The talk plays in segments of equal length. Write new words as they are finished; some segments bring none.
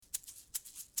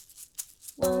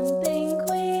One thing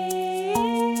queer,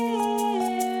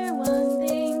 one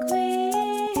thing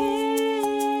queer,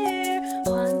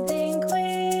 one thing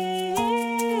queer.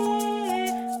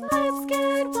 Let's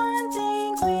get one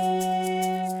thing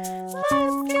queer.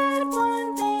 Let's get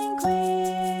one thing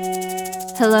queer.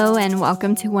 Hello and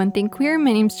welcome to One Thing Queer.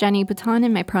 My name's Jenny Baton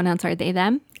and my pronouns are they,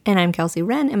 them. And I'm Kelsey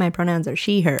Wren, and my pronouns are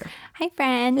she, her. Hi,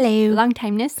 friend. Hello. Long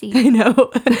time no see. I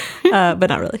know, but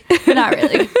not really. But not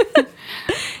really.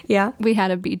 Yeah, We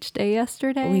had a beach day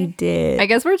yesterday. we did. I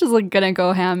guess we're just like gonna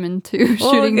go ham into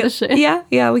shooting the shit.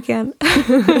 Yeah, we can.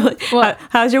 What?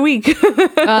 How's your week?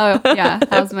 Oh, yeah.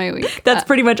 How's my week? That's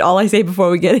pretty much all I say before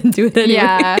we get into it anyway.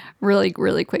 Yeah.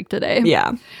 Really quick today.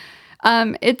 Yeah.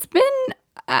 It's been,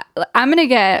 I'm going to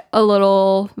get a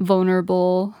little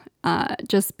vulnerable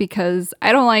just because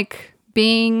I don't like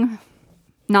being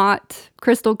not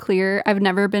crystal clear. I've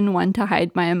never been one to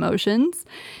hide my emotions,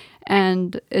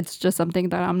 and it's just something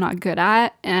that I'm not good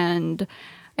at. And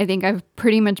I think I've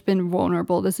pretty much been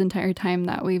vulnerable this entire time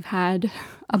that we've had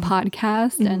a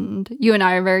podcast, and you and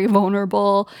I are very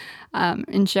vulnerable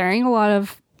in sharing a lot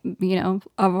of,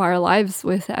 of our lives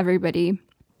with everybody.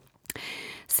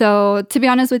 So to be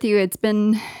honest with you, it's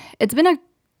been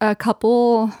a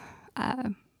couple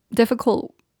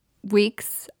difficult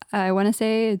weeks. I want to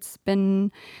say it's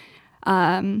been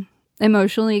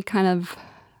emotionally kind of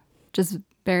just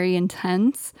very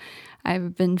intense.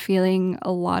 I've been feeling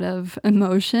a lot of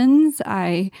emotions.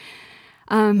 I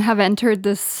have entered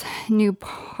this new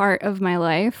part of my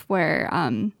life where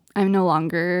I'm no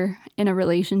longer in a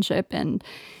relationship, and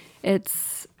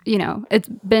it's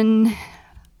been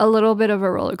a little bit of a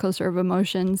roller coaster of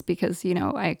emotions because,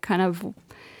 I kind of,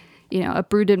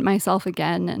 uprooted myself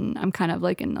again, and I'm kind of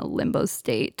like in a limbo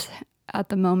state at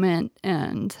the moment.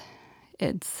 And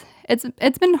it's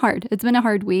been hard. It's been a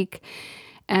hard week.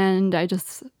 And I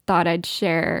just thought I'd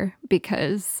share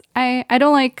because I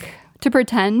don't like to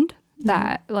pretend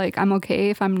that like I'm okay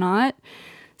if I'm not.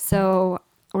 So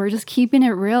we're just keeping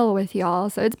it real with y'all.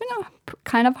 So it's been a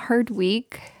kind of hard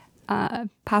week,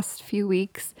 past few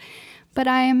weeks. But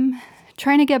I'm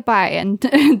trying to get by, and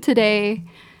today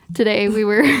we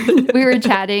were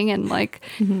chatting, and like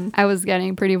I was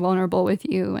getting pretty vulnerable with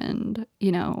you, and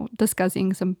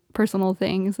discussing some personal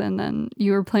things, and then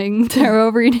you were playing tarot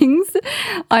readings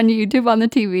on YouTube on the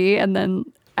TV, and then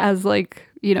as I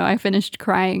finished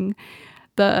crying,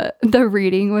 the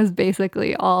reading was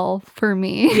basically all for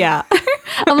me. Yeah.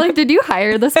 I'm like, did you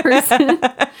hire this person?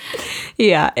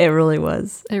 Yeah, it really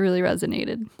was. It really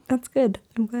resonated. That's good.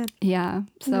 I'm glad. Yeah.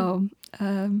 So,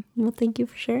 Well, thank you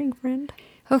for sharing, friend.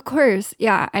 of course.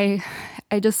 Yeah. I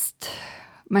just,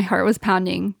 my heart was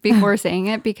pounding before saying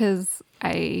it because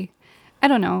I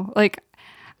don't know, like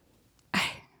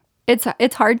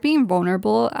it's hard being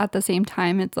vulnerable at the same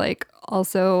time. It's like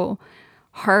also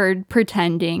hard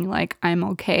pretending like I'm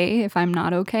okay if I'm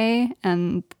not okay.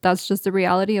 And that's just the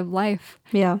reality of life.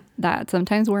 Yeah. That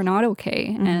sometimes we're not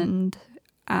okay. And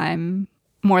I'm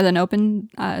more than open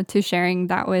to sharing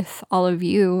that with all of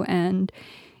you. And,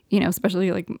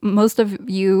 especially like most of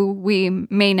you we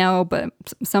may know, but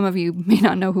some of you may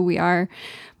not know who we are.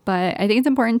 But I think it's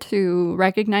important to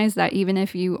recognize that even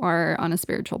if you are on a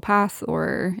spiritual path,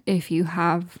 or if you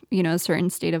have, a certain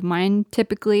state of mind,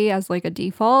 typically as like a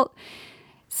default,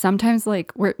 sometimes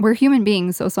like we're human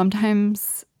beings. So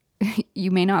sometimes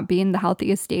you may not be in the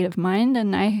healthiest state of mind.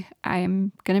 And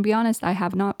I'm going to be honest, I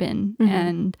have not been.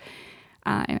 And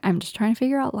I'm just trying to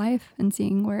figure out life and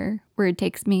seeing where it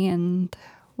takes me, and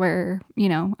where,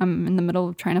 I'm in the middle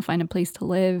of trying to find a place to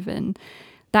live. And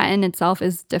that in itself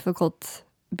is difficult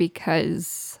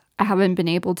because I haven't been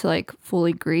able to like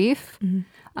fully grieve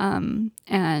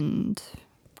and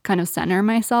kind of center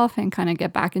myself and kind of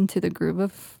get back into the groove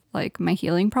of like my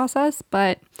healing process.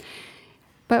 But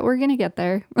we're going to get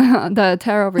there. The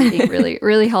tarot reading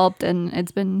really helped, and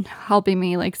it's been helping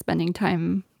me like spending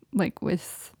time like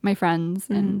with my friends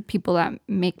and people that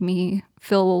make me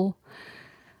feel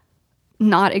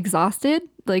not exhausted.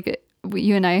 Like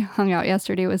you and I hung out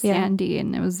yesterday with Sandy,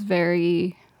 and it was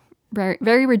very, very,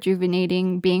 very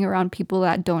rejuvenating being around people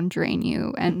that don't drain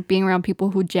you, and being around people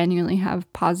who genuinely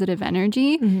have positive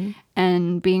energy,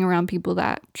 and being around people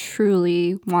that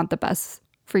truly want the best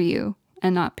for you,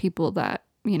 and not people that,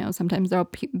 sometimes there'll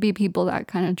be people that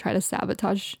kind of try to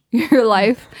sabotage your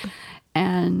life,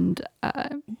 and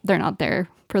they're not there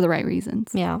for the right reasons.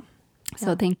 Yeah.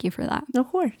 So thank you for that. Of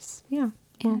course. Yeah.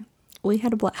 Well, we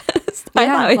had a blast. We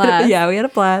had a blast. Yeah, we had a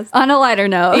blast. On a lighter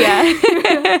note. Yeah.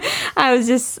 I was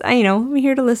just, I'm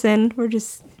here to listen. We're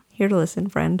just here to listen,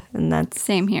 friend. And that's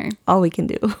Same here. all we can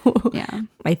do. Yeah.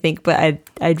 I think. But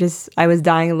I was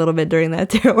dying a little bit during that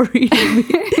tarot reading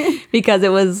because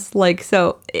it was like,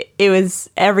 so it was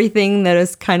everything that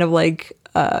is kind of like,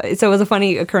 so it was a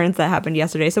funny occurrence that happened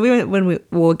yesterday. So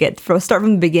we'll start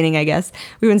from the beginning, I guess.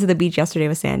 We went to the beach yesterday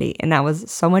with Sandy, and that was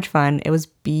so much fun. It was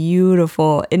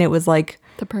beautiful, and it was like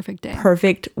The perfect day.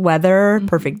 perfect weather,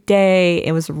 perfect day.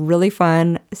 It was really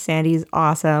fun. Sandy's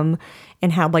awesome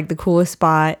and had like the coolest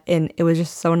spot, and it was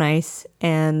just so nice.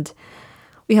 And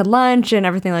we had lunch and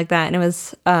everything like that. And it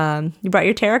was, you brought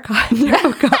your tarot cards.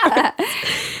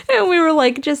 And we were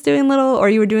like just doing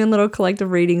you were doing little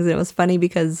collective readings. And it was funny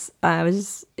because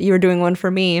you were doing one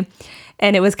for me,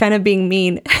 and it was kind of being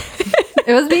mean.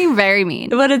 It was being very mean.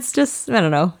 But it's just, I don't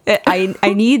know.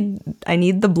 I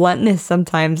need the bluntness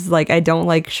sometimes. Like, I don't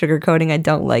like sugarcoating. I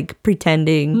don't like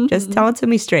pretending. Just tell it to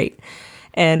me straight.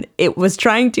 And it was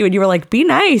trying to, and you were like, be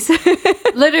nice.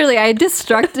 Literally, I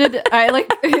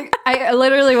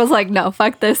literally was like, no,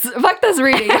 fuck this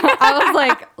reading. I was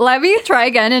like, let me try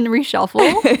again and reshuffle.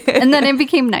 And then it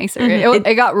became nicer.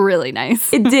 It got really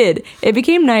nice. It did. It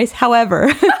became nice.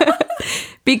 However,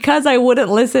 because I wouldn't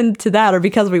listen to that, or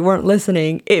because we weren't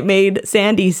listening, it made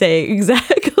Sandy say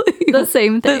exactly The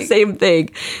same thing. The same thing.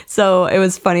 So it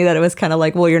was funny that it was kind of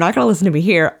like, well, you're not going to listen to me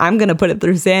here. I'm going to put it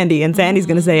through Sandy, and Sandy's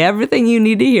going to say everything you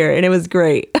need to hear. And it was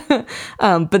great.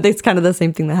 But it's kind of the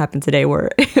same thing that happened today, where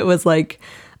it was like,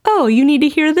 oh, you need to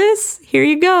hear this? Here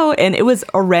you go. And it was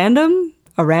a random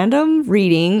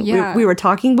reading. Yeah. We were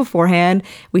talking beforehand.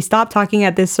 We stopped talking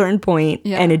at this certain point,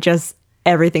 and it just,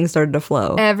 everything started to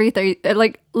flow. Everything,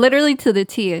 like literally to the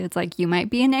T. It's like, you might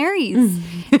be an Aries.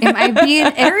 It might be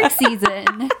an Aries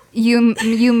season.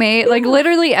 You may, like,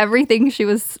 literally everything she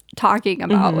was talking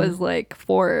about was like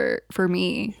for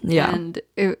me. Yeah. And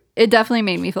it definitely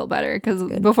made me feel better, because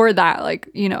before that, like,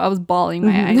 I was bawling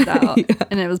my eyes out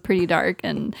and it was pretty dark,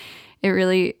 and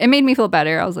it made me feel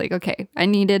better. I was like, okay, I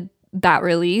needed that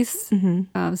release so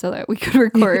that we could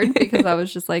record, because I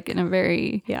was just like in a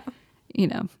very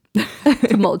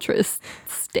tumultuous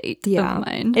state of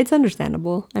mind. It's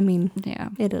understandable. I mean,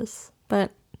 it is,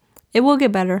 but it will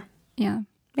get better. Yeah.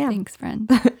 Thanks,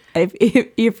 friend.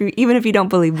 Even if you don't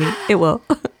believe me, it will.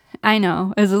 I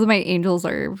know. It's just my angels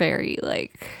are very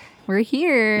like, we're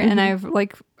here. And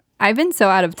I've been so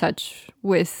out of touch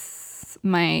with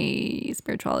my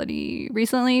spirituality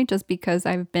recently, just because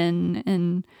I've been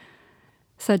in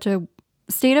such a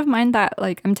state of mind that,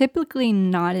 like, I'm typically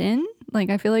not in. Like,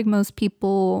 I feel like most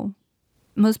people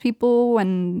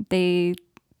when they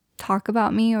talk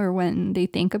about me, or when they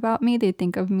think about me, they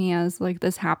think of me as like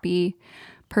this happy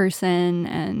person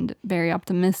and very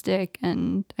optimistic,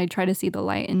 and I try to see the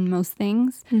light in most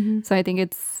things. So I think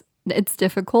it's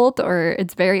difficult, or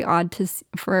it's very odd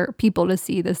for people to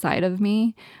see the side of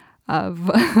me of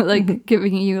like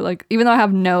giving you, like, even though I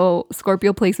have no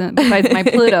Scorpio placement besides my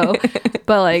Pluto,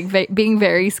 but like being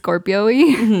very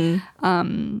Scorpio-y.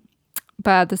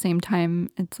 But at the same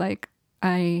time, it's like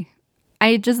I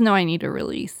just know I need to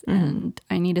release, and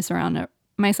I need to surround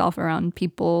myself around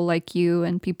people like you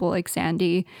and people like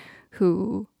Sandy,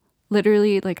 who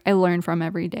literally, like, I learn from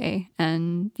every day,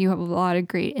 and you have a lot of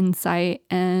great insight,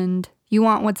 and you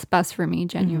want what's best for me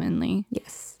genuinely.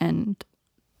 Yes. And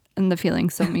the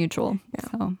feeling's so mutual.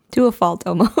 So To a fault,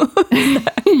 almost.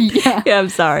 yeah. I'm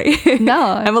sorry. No.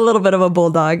 I'm a little bit of a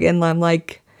bulldog, and I'm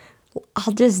like,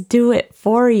 I'll just do it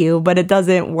for you, but it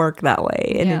doesn't work that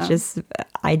way. And it's just,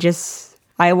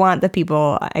 I want the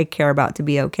people I care about to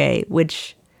be okay,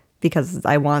 because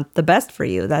I want the best for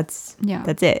you. That's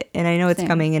it. And I know it's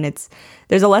coming, and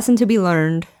there's a lesson to be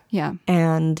learned. Yeah.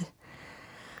 And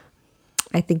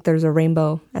I think there's a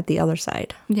rainbow at the other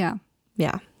side. Yeah.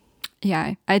 Yeah.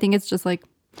 Yeah. I think it's just like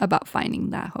about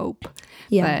finding that hope.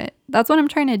 Yeah. But that's what I'm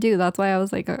trying to do. That's why I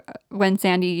was like, when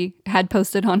Sandy had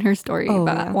posted on her story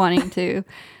about wanting to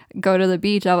go to the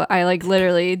beach, I like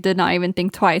literally did not even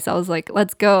think twice. I was like,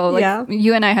 let's go. Like,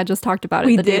 you and I had just talked about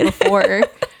it the day before.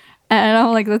 And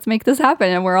I'm like, let's make this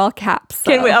happen. And we're all caps.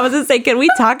 So. I was gonna say, can we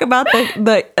talk about the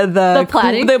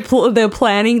planning? the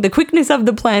planning, the quickness of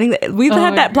the planning? We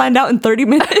had that planned out in 30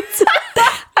 minutes.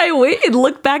 I waited,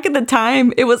 looked back at the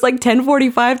time. It was like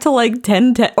 10:45 to like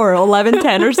 10:10 or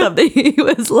 11:10 or something. It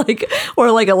was like,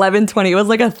 or like 11:20. It was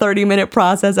like a 30-minute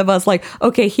process of us like,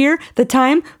 okay, here, the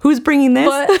time, who's bringing this,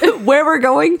 where we're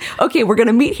going. Okay, we're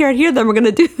gonna meet here and here. Then we're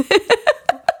gonna do this.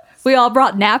 We all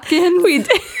brought napkins. We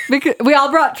did. Because we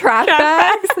all brought trash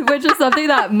bags, which is something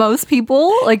that most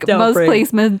people, like most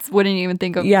placements, wouldn't even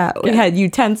think of. Yeah, we had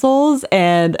utensils,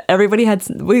 and everybody had.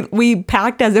 We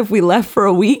packed as if we left for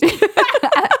a week.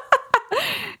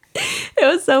 It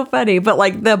was so funny, but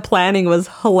like the planning was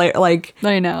hilarious. Like,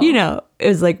 I know, it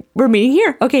was like, we're meeting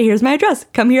here. Okay, here's my address.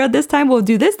 Come here at this time. We'll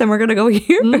do this. Then we're gonna go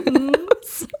here. It was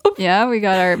so Yeah, we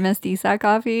got our mestiza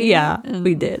coffee. Yeah, and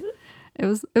we did. It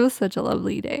was such a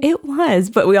lovely day. It was,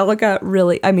 but we all got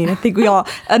really, I mean, I think we all,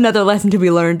 another lesson to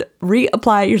be learned,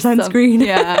 reapply your sunscreen.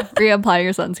 Yeah, reapply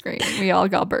your sunscreen. We all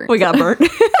got burnt. We got burnt.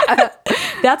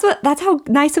 That's how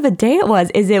nice of a day it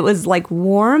was, is it was like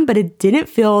warm, but it didn't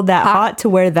feel that hot to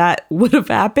where that would have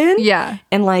happened. Yeah.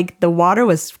 And like the water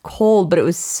was cold, but it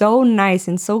was so nice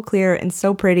and so clear and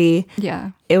so pretty.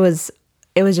 Yeah. It was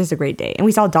just a great day. And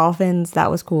we saw dolphins.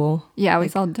 That was cool. Yeah, we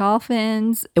saw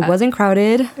dolphins. It wasn't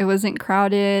crowded. It wasn't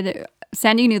crowded.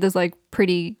 Sandy knew this like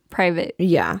pretty private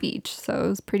Yeah. beach, so it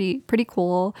was pretty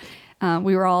cool.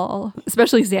 We were all,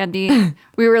 especially Sandy,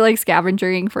 we were like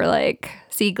scavenging for like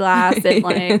sea glass and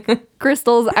like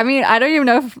crystals. I mean, I don't even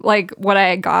know if like what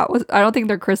I got was, I don't think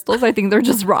they're crystals. I think they're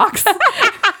just rocks.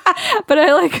 But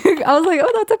I was like,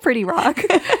 oh, that's a pretty rock.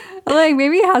 Like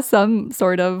maybe it has some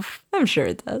sort of, I'm sure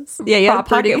it does. Yeah, you had a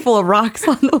property. pocket full of rocks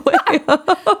on the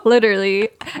way. literally.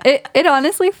 It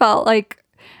honestly felt like,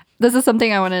 this is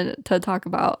something I wanted to talk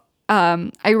about.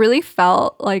 I really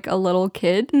felt like a little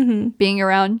kid being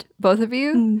around both of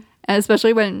you. And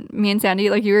especially when me and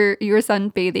Sandy, like you were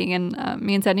sunbathing, and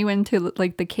me and Sandy went to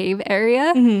like the cave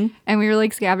area, and we were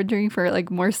like scavenging for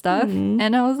like more stuff.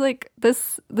 And I was like,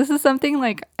 this is something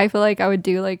like I feel like I would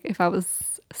do like if I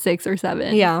was 6 or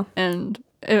 7. Yeah. And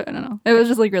I don't know, it was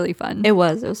just like really fun. It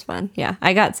was fun. Yeah.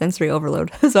 I got sensory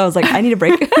overload. So I was like, I need a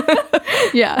break.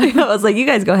 Yeah. I was like, you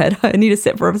guys go ahead. I need to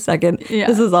sit for a second. Yeah.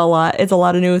 This is a lot. It's a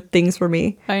lot of new things for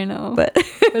me. I know, But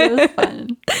but it was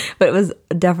fun. but it was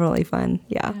definitely fun.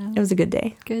 Yeah. It was a good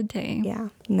day. Good day. Yeah.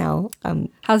 No.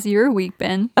 How's your week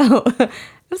been? It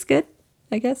was good,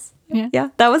 I guess. Yeah. Yeah.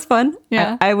 That was fun.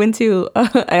 Yeah. I went to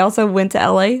I also went to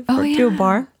LA to a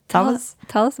bar. Tell us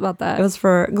about that. It was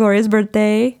for Gloria's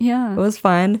birthday. Yeah. It was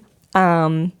fun.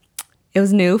 It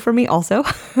was new for me also.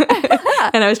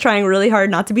 And I was trying really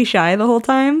hard not to be shy the whole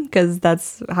time, because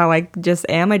that's how I just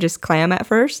am. I just clam at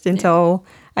first until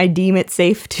I deem it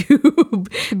safe to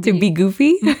be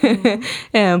goofy.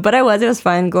 But it was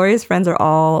fun. Gloria's friends are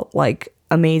all like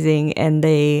amazing, and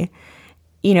they,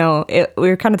 we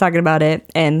were kind of talking about it,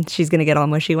 and she's going to get all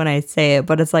mushy when I say it,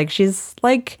 but it's like, she's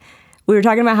like, we were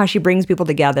talking about how she brings people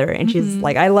together, and she's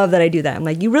like, I love that I do that. I'm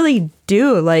like, you really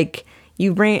do. Like,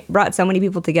 you brought so many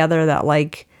people together that,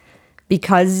 like,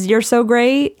 because you're so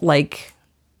great, like,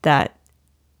 that,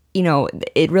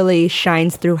 it really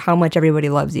shines through how much everybody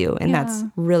loves you. And that's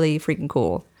really freaking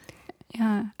cool.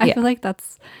 Yeah. I feel like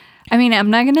that's, I mean, I'm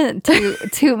not going to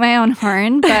toot my own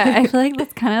horn, but I feel like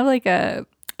that's kind of like a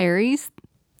Aries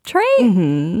trait.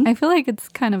 I feel like it's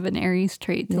kind of an Aries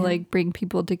trait to like bring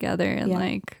people together, and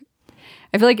like,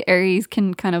 I feel like Aries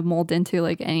can kind of mold into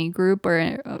like any group or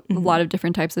a lot of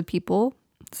different types of people.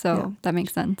 So that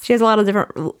makes sense. She has a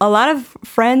lot of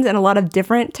friends and a lot of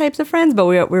different types of friends, but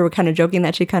we were kind of joking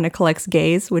that she kind of collects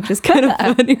gays, which is kind of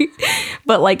funny.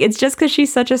 But like, it's just because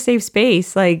she's such a safe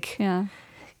space. Like,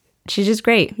 she's just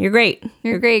great. You're great.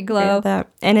 You're great, Glow.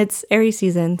 And it's Aries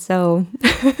season, so.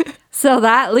 So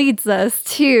that leads us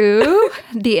to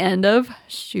the end of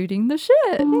shooting the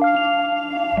shit.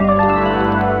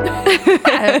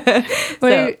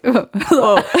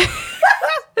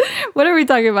 What are we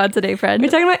talking about today, friend? We're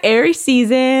talking about Aries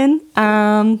season.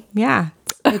 Yeah,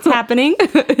 it's happening.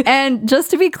 And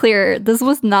just to be clear, this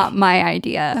was not my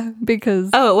idea, because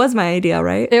it was my idea,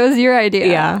 right? it was your idea.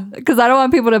 Yeah. Because I don't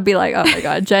want people to be like, oh my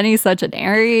God, Jenny's such an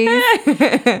Aries.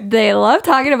 They love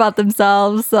talking about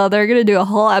themselves, so they're going to do a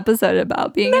whole episode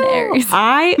about being an Aries.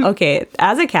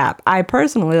 As a Cap,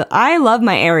 I love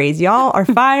my Aries. Y'all are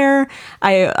fire.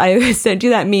 I sent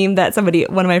you that meme that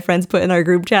one of my friends put in our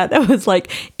group chat that was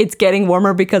like, it's getting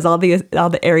warmer because all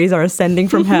the Aries are ascending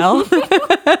from hell.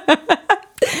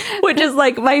 Which is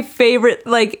like my favorite,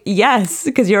 like, yes,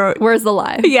 because Where's the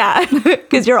lie? Yeah,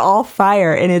 because you're all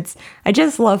fire, and I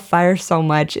just love fire so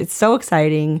much. It's so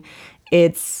exciting.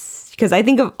 It's because I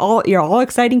think you're all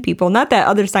exciting people. Not that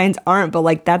other signs aren't, but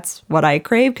like, that's what I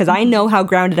crave, because I know how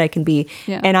grounded I can be.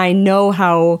 Yeah. And I know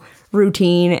how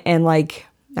routine and like,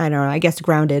 I don't know, I guess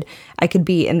grounded I could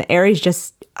be. And the Aries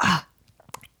just,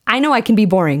 I know I can be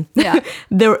boring. Yeah.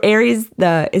 The Aries,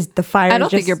 the fire. I don't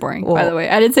think you're boring, by the way.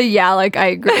 I didn't say like I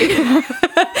agree.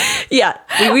 Yeah,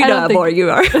 we know how boring you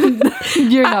are.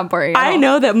 You're not boring. I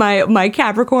know that my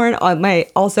Capricorn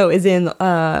also is in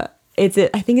I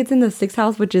think it's in the 6th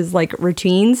house, which is like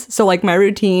routines. So like, my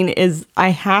routine is, I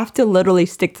have to literally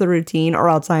stick to the routine, or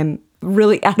else I'm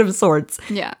really out of sorts.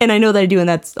 Yeah. And I know that I do, and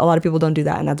that's a lot of people don't do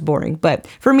that, and that's boring. But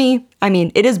for me, I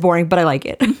mean, it is boring, but I like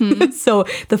it. So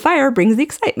the fire brings the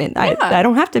excitement. I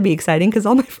don't have to be exciting because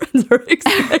all my friends are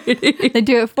excited. They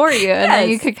do it for you, and then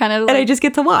you Yes. could kind of And I just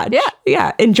get to watch.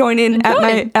 Yeah, and join in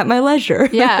at my leisure.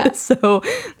 Yeah. So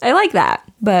I like that.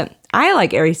 But I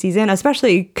like Aries season,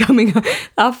 especially coming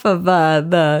off of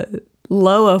the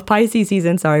low of Pisces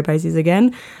season. Sorry, Pisces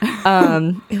again.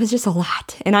 It was just a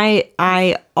lot, and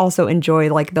I also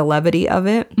enjoy like the levity of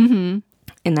it. Mm-hmm.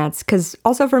 And that's because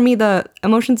also for me the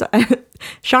emotions.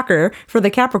 Shocker for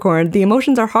the Capricorn, the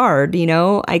emotions are hard. You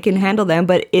know, I can handle them,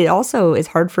 but it also is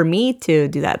hard for me to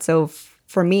do that. So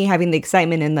for me, having the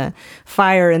excitement and the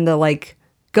fire and the like,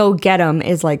 go get them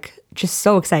is like just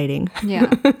so exciting.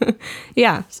 yeah.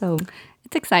 Yeah. So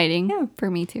It's exciting for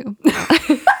me too.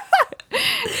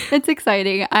 It's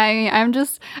exciting. I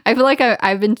feel like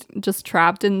I've been just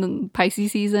trapped in the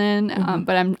Pisces season,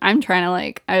 but I'm trying to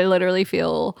like, I literally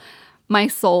feel my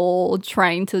soul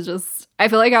trying to just, I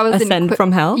feel like I was ascend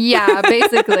from hell. Yeah,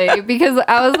 basically, because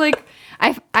I was like,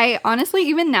 I honestly,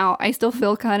 even now, I still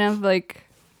feel kind of like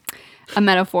a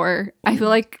metaphor. I feel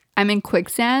like I'm in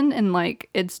quicksand and like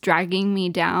it's dragging me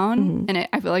down, and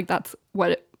I feel like that's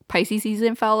what Pisces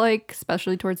season felt like,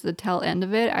 especially towards the tail end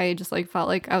of it. I just like felt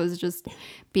like I was just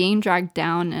being dragged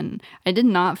down, and I did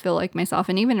not feel like myself.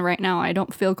 And even right now, I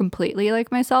don't feel completely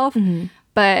like myself,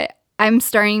 but I'm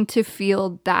starting to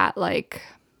feel that like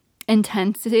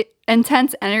intense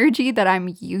energy that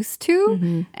I'm used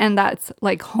to, and that's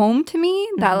like home to me.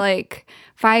 That like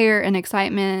fire and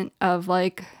excitement of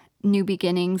like new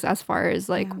beginnings as far as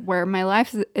like where my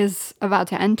life is about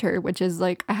to enter, which is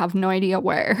like I have no idea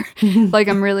where. Like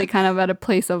I'm really kind of at a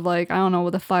place of like I don't know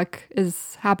what the fuck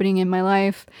is happening in my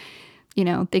life. You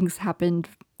know, things happened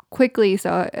quickly,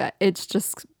 so it's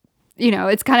just, you know,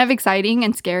 it's kind of exciting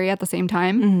and scary at the same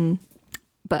time.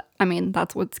 But I mean,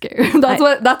 that's what's scary.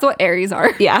 That's what Aries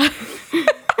are. Yeah.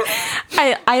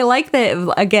 I like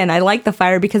that. Again, I like the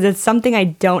fire because it's something I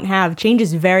don't have. Change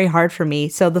is very hard for me.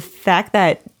 So the fact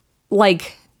that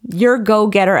like your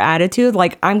go-getter attitude,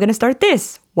 like I'm going to start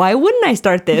this. Why wouldn't I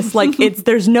start this? Like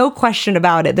there's no question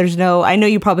about it. I know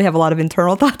you probably have a lot of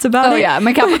internal thoughts about it. Oh yeah.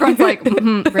 My Capricorn's like,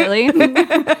 really?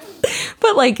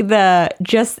 But like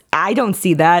I don't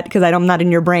see that because I'm not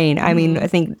in your brain. I mean, I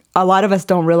think a lot of us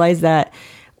don't realize that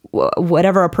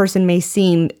whatever a person may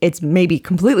seem, it's maybe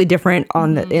completely different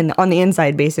on the on the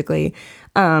inside, basically.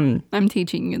 I'm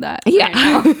teaching you that.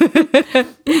 Yeah. Right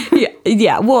now.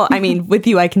 Yeah. Well, I mean, with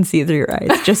you, I can see through your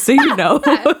eyes, just so you know.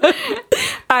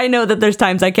 I know that there's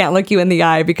times I can't look you in the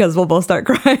eye because we'll both start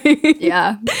crying.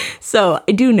 Yeah. So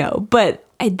I do know. But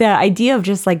the idea of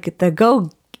just like the go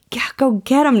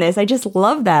get 'emness, I just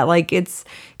love that. Like it's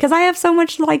because I have so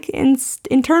much like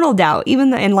internal doubt,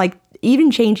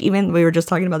 even change, even we were just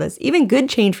talking about this, even good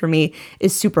change for me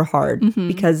is super hard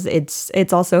because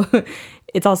it's also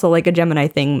it's also like a Gemini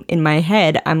thing in my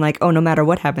head. I'm like, oh, no matter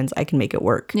what happens, I can make it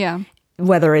work. Yeah.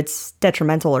 Whether it's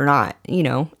detrimental or not, you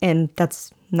know, and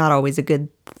that's not always a good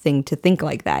thing to think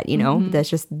like that, you know. That's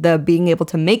just the being able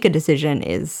to make a decision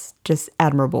is just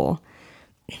admirable.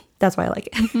 That's why I like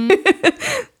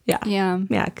it. Yeah,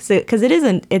 because it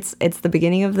isn't. It's the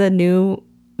beginning of the new,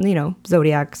 you know,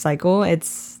 zodiac cycle.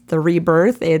 It's the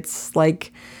rebirth. It's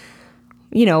like,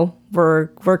 you know,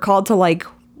 we're called to like,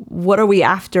 what are we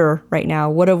after right now?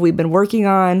 What have we been working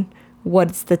on?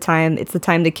 What's the time? It's the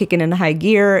time to kick it into high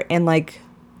gear and like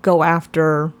go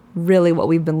after really what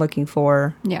we've been looking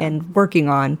for and working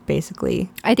on, basically.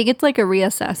 I think it's like a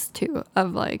reassess too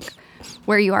of like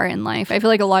where you are in life. I feel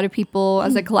like a lot of people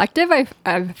as a collective,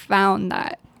 I've found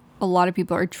that a lot of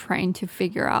people are trying to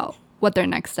figure out what their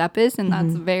next step is, and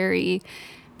that's very,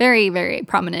 very, very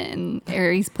prominent in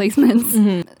Aries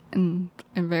placements, and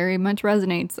it very much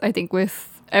resonates, I think, with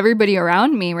everybody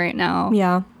around me right now.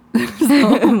 Yeah.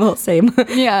 Well, same.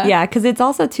 Yeah. Yeah, because it's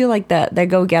also too like the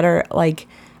go-getter, like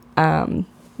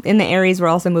in the Aries, we're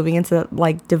also moving into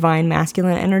like divine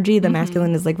masculine energy. The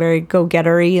masculine is like very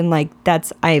go-gettery, and like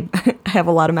that's I have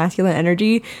a lot of masculine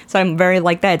energy, so I'm very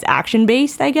like that. It's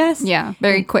action-based, I guess. Yeah,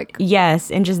 very quick. Yes,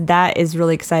 and just that is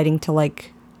really exciting to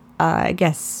like, I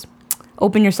guess,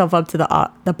 open yourself up to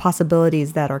the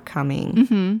possibilities that are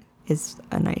coming. Is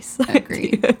a nice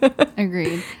Agreed.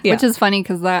 Agreed. Yeah. Which is funny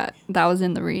because that was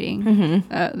in the reading.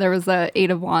 There was the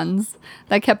 8 of Wands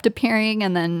that kept appearing,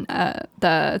 and then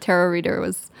the tarot reader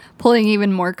was pulling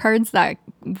even more cards that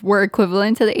were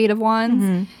equivalent to the 8 of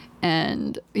Wands.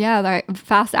 And yeah, that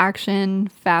fast action,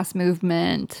 fast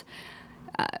movement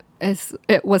is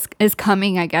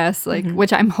coming, I guess, like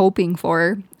which I'm hoping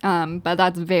for. But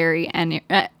that's very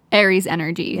Aries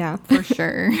energy. Yeah. For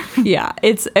sure. Yeah,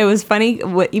 it was funny.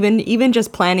 Even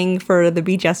just planning for the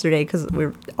beach yesterday, because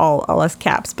we're all us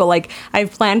Caps, but like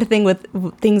I've planned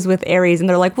things with Aries, and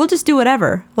they're like, we'll just do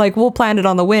whatever. Like we'll plan it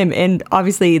on the whim, and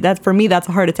obviously that's for me that's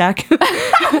a heart attack.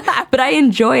 But I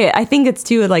enjoy it. I think it's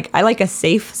too like I like a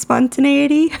safe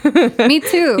spontaneity. Me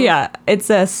too. Yeah, it's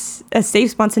a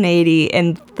safe spontaneity,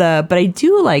 but I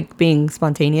do like being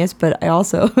spontaneous. But I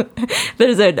also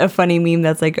there's a funny meme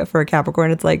that's like for a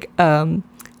Capricorn. It's like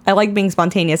I like being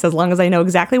spontaneous as long as I know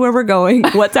exactly where we're going,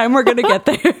 what time we're gonna get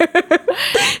there,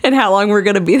 and how long we're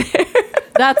gonna be there.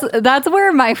 That's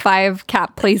where my 5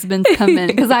 Cap placements come in,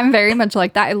 because I'm very much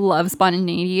like that. I love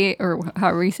spontaneity, or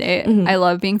however you say it. I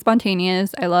love being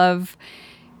spontaneous. I love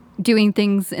doing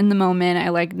things in the moment. I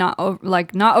like not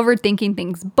overthinking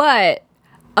things. But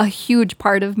a huge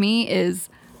part of me is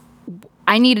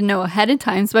I need to know ahead of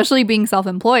time, especially being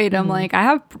self-employed. I'm like, I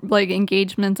have like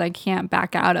engagements I can't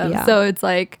back out of. Yeah. So it's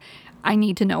like, I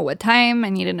need to know what time, I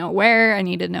need to know where, I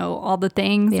need to know all the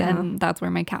things. Yeah. And that's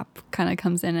where my Cap kind of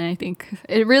comes in. And I think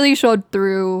it really showed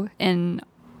through in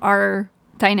our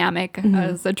dynamic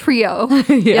as a trio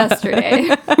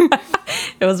yesterday.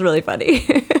 It was really funny.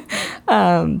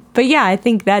 But yeah, I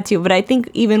think that too. But I think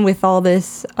even with all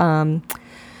this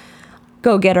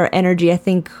go-getter energy, I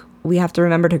think we have to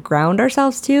remember to ground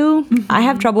ourselves too. I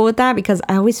have trouble with that because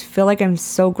I always feel like I'm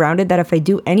so grounded that if I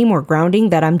do any more grounding,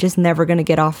 that I'm just never going to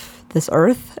get off this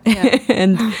earth. Yeah.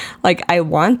 And like I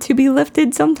want to be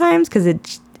lifted sometimes because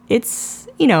it's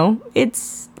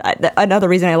another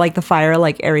reason I like the fire,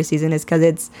 like Aries season, is because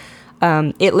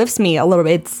it lifts me a little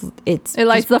bit. It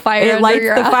lights the fire It under lights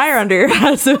your the ass. fire under your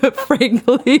ass.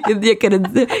 Frankly, you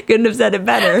couldn't have said it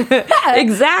better.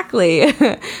 Exactly,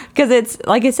 because it's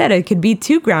like I said, it could be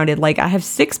too grounded. Like I have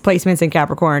 6 placements in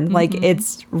Capricorn. Like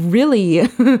it's really,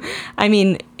 I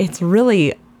mean, it's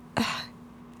really,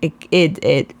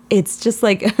 it's just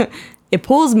like it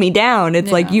pulls me down.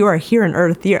 It's like Yeah. you are here on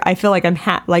Earth. I feel like I'm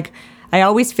I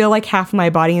always feel like half my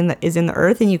body is in the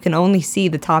earth, and you can only see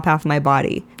the top half of my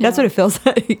body. That's Yeah. what it feels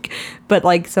like. But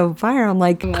like, so fire, I'm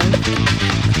like,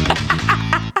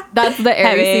 That's the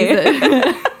Aries Heavy.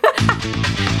 season.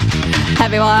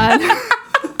 Heavy one.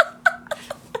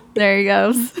 There he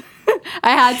goes.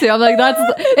 I had to. I'm like,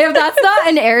 if that's not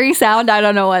an Aries sound, I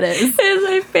don't know what is. it's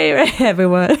my favorite,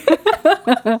 everyone.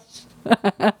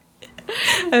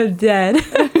 I'm dead.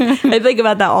 I think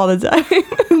about that all the time.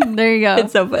 There you go.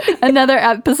 It's so funny. Another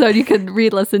episode you could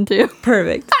re-listen to.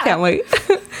 Perfect. Can't wait.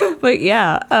 But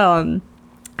yeah, I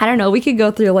don't know. We could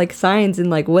go through like signs and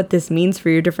like what this means for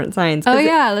your different signs. Oh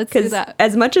yeah, let's do 'Cause that.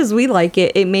 as much as we like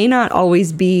it, it may not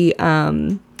always be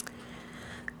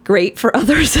great for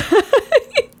others.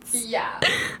 Yeah.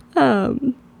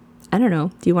 I don't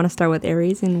know. Do you want to start with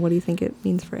Aries, and what do you think it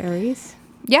means for Aries?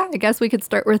 Yeah, I guess we could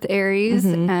start with Aries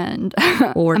and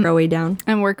We'll work our way down.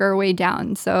 work our way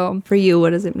down. So For you,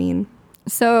 what does it mean?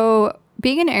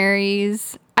 being an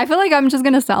Aries, I feel like I'm just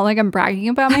gonna sound like I'm bragging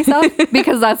about myself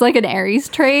because that's like an Aries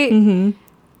trait.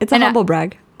 It's a And humble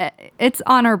brag. It's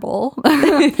honorable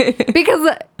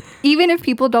because even if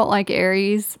people don't like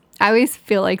Aries, I always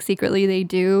feel like secretly they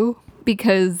do,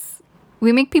 because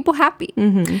we make people happy.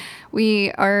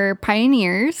 We are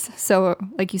pioneers. So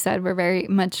like you said, we're very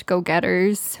much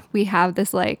go-getters. We have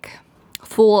this like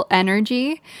full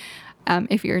energy.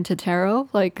 If you're into tarot,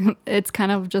 like it's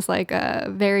kind of just like a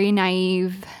very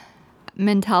naive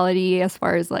mentality as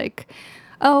far as like,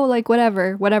 oh, like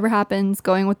whatever happens,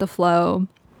 going with the flow.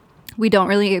 We don't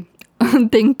really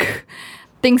think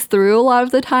things through a lot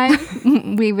of the time.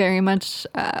 We very much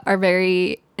are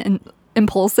very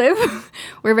impulsive.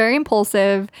 We're very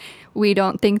impulsive. We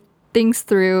don't think things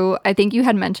through. I think you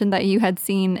had mentioned that you had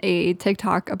seen a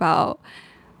TikTok about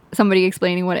somebody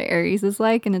explaining what an Aries is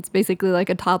like, and it's basically like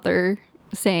a toddler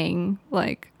saying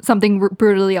like something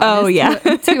brutally honest Oh, yeah.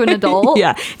 to an adult.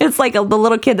 Yeah. It's like the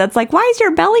little kid that's like, why is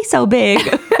your belly so big?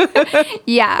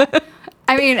 Yeah.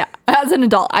 I mean, as an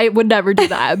adult, I would never do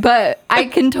that, but I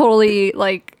can totally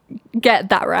like get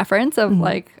that reference of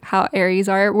like how Aries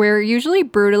are. We're usually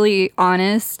brutally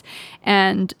honest,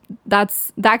 and that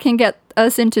can get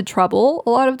us into trouble a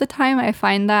lot of the time. I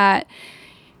find that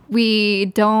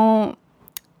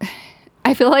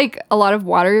I feel like a lot of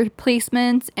water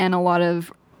placements and a lot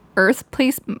of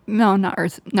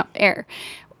air.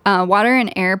 Water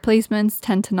and air placements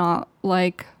tend to not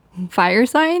like fire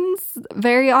signs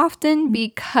very often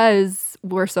because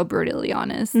we're so brutally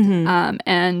honest.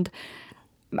 And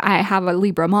I have a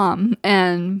Libra mom,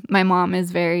 and my mom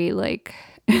is very like,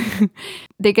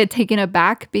 they get taken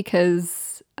aback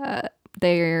because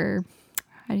they're,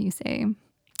 how do you say?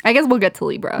 I guess we'll get to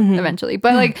Libra eventually,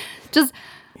 but like just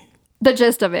the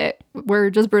gist of it. We're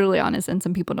just brutally honest, and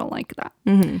some people don't like that.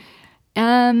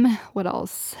 What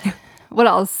else? What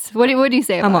else? What do you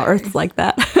say about I'm on Aries? Earth like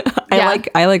that. Yeah.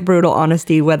 I like brutal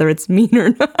honesty, whether it's mean or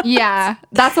not. Yeah,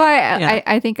 that's why Yeah.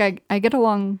 I think I get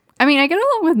along. I mean, I get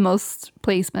along with most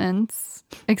placements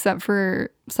except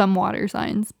for some water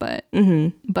signs, but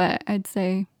I'd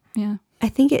say yeah. I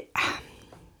think it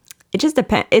just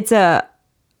depends. It's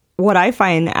what I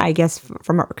find, I guess,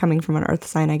 from coming from an earth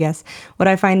sign, I guess, what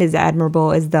I find is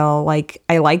admirable is they'll like,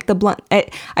 I like the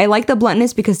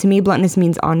bluntness because to me, bluntness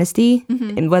means honesty,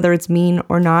 and whether it's mean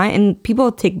or not. And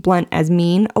people take blunt as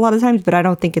mean a lot of times, but I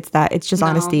don't think it's that. It's just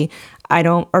honesty. I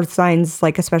don't, earth signs,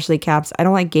 like especially Caps, I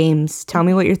don't like games. Tell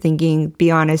me what you're thinking. Be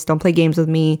honest. Don't play games with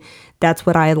me. That's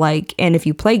what I like. And if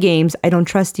you play games, I don't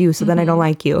trust you. So then I don't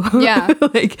like you. Yeah.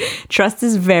 Like trust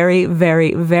is very,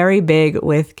 very, very big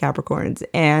with Capricorns.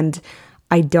 And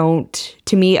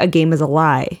to me, a game is a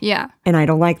lie. Yeah. And I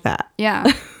don't like that.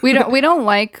 Yeah. We don't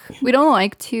like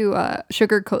to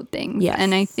sugarcoat things. Yes.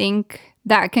 And I think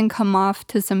that can come off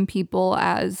to some people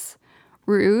as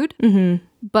rude.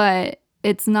 But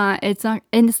it's not,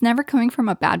 and it's never coming from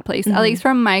a bad place. At least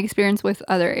from my experience with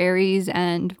other Aries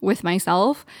and with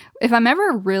myself. If I'm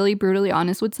ever really brutally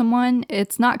honest with someone,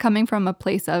 it's not coming from a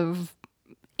place of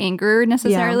anger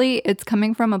necessarily. It's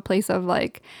coming from a place of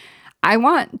like, I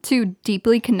want to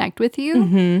deeply connect with you,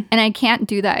 and I can't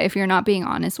do that if you're not being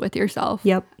honest with yourself.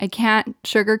 Yep. I can't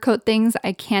sugarcoat things.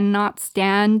 I cannot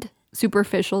stand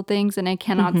superficial things, and I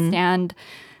cannot stand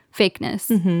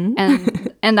fakeness.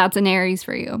 And that's an Aries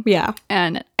for you. Yeah.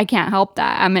 And I can't help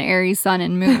that. I'm an Aries sun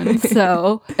and moon,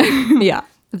 so Yeah.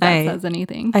 if that says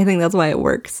anything. I think that's why it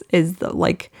works is the,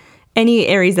 like any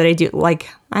Aries that I do, like,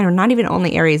 I don't know, not even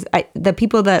only Aries. The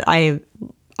people that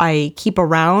I keep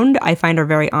around, I find are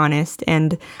very honest,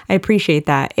 and I appreciate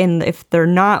that. And if they're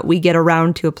not, we get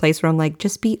around to a place where I'm like,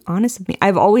 just be honest with me.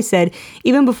 I've always said,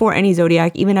 even before any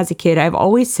zodiac, even as a kid, I've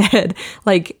always said,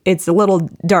 like, it's a little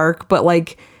dark, but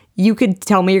like, you could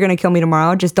tell me you're going to kill me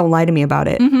tomorrow. Just don't lie to me about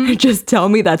it. Just tell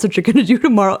me that's what you're going to do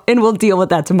tomorrow, and we'll deal with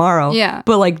that tomorrow. Yeah.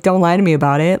 But like, don't lie to me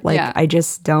about it. Like, Yeah. I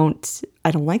just don't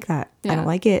like that. I Yeah. don't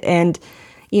like it. And,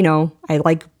 you know, I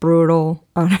like brutal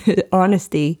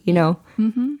honesty, you know.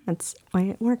 That's why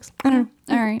it works. I don't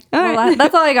know. All right. Well,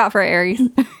 that's all I got for Aries.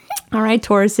 All right,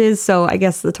 Tauruses. So I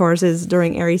guess the Tauruses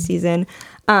during Aries season,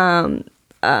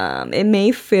 it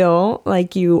may feel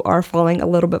like you are falling a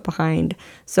little bit behind.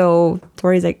 So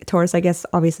Taurus, I guess,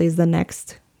 obviously is the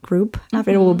next group.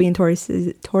 After it will be in Taurus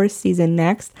season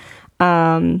next.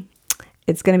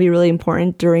 It's going to be really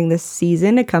important during this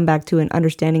season to come back to an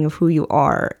understanding of who you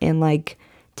are and like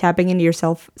tapping into your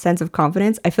sense of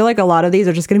confidence. I feel like a lot of these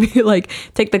are just going to be like,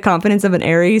 take the confidence of an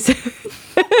Aries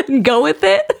and go with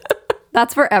it.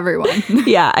 That's for everyone.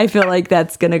 Yeah, I feel like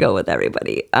that's going to go with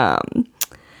everybody.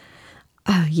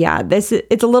 Yeah, it's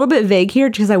a little bit vague here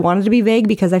because I wanted to be vague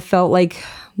because I felt like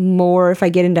more if I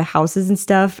get into houses and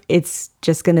stuff, it's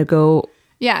just going to go.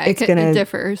 Yeah, It's it gonna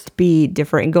differs. be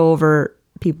different and go over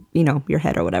people, you know, your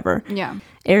head or whatever. Yeah.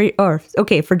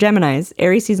 Okay, for Geminis,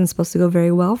 Aries season's supposed to go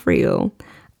very well for you.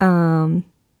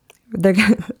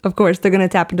 Of course, they're gonna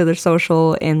tap into their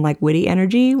social and like witty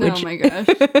energy, which Oh my gosh.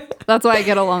 That's why I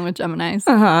get along with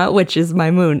Geminis. which is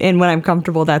my moon, and when I'm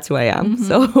comfortable, that's who I am.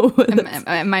 So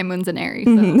And my moon's an Aries,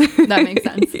 so that makes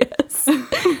sense.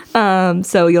 yes.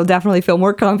 So you'll definitely feel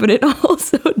more confident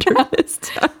also during this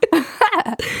time.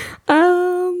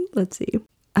 Let's see.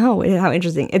 Oh, how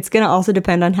interesting. It's going to also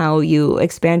depend on how you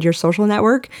expand your social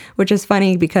network, which is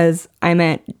funny because I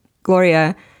met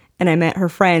Gloria and I met her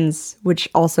friends, which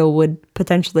also would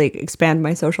potentially expand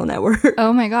my social network.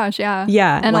 Oh my gosh, yeah.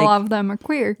 Yeah, And like- a lot of them are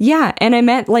queer. Yeah, and I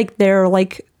met like they're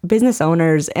like business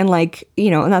owners and like, you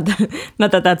know, not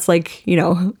that that's like, you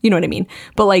know what I mean.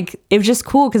 But like it was just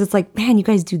cool because it's like, man, you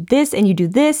guys do this and you do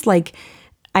this. Like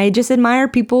I just admire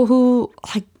people who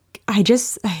like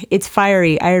it's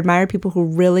fiery. I admire people who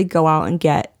really go out and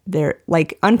get their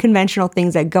like unconventional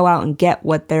things that go out and get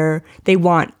what they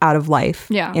want out of life.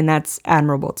 Yeah. And that's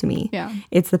admirable to me. Yeah.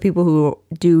 It's the people who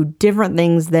do different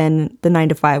things than the 9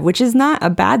 to 5, which is not a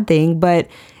bad thing, but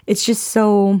it's just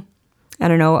so, I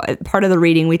don't know. Part of the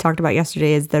reading we talked about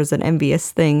yesterday is there's an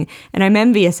envious thing, and I'm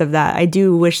envious of that. I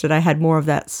do wish that I had more of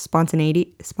that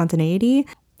spontaneity.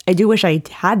 I do wish I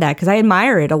had that because I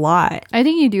admire it a lot. I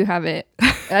think you do have it.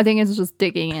 I think it's just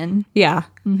digging in. Yeah.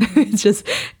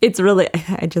 It's really,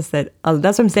 I just said,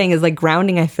 that's what I'm saying is like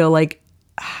grounding. I feel like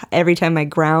every time I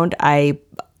ground, I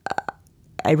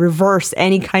reverse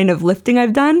any kind of lifting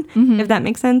I've done, if that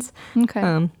makes sense. Okay.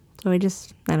 So I don't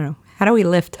know, How do we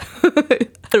lift? How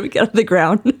do we get off the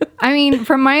ground? I mean,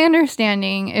 from my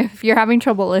understanding, if you're having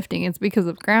trouble lifting, it's because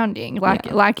of grounding,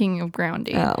 lacking of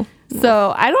grounding. Oh.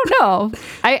 So I don't know.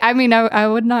 I mean, I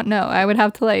would not know. I would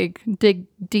have to like dig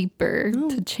deeper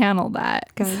to channel that.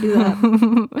 Gotta do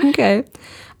that. Okay.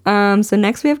 So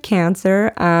next we have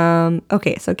Cancer.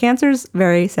 Okay, so Cancer's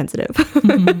very sensitive.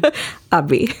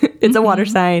 Obvi. It's a water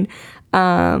sign.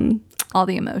 All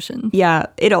the emotions. Yeah,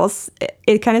 it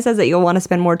kind of says that you'll want to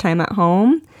spend more time at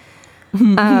home.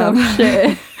 No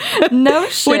shit. No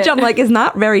shit. Which I'm like is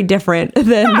not very different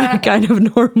than kind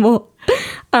of normal.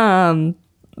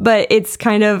 But it's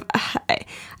kind of,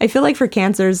 I feel like for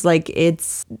Cancers, like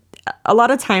it's a lot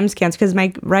of times Cancer, because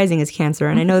my rising is Cancer,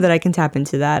 and I know that I can tap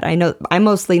into that. I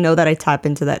mostly know that I tap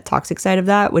into that toxic side of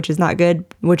that, which is not good,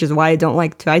 which is why I don't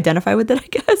like to identify with it, I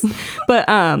guess. But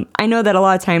I know that a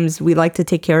lot of times we like to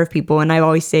take care of people, and I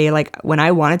always say, like, when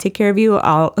I want to take care of you,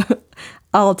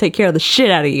 I'll take care of the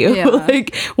shit out of you,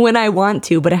 like when I want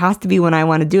to, but it has to be when I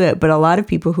want to do it. But a lot of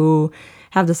people who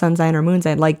have the sun sign or moon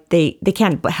sign, like they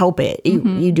can't help it.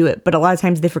 You do it, but a lot of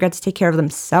times they forget to take care of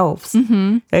themselves.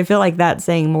 So I feel like that's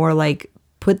saying more like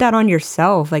put that on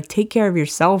yourself, like take care of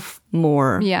yourself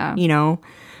more. Yeah, you know,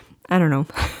 I don't know.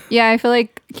 Yeah, I feel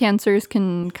like Cancers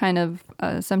can kind of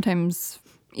sometimes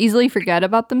easily forget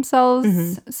about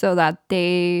themselves, so that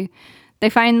they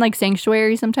find like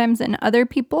sanctuary sometimes in other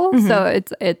people. So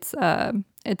it's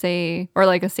a or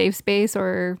like a safe space,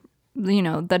 or you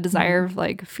know, the desire of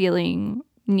like feeling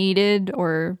needed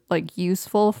or like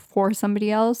useful for somebody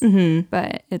else.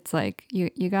 But it's like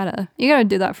you gotta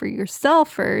do that for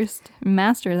yourself first.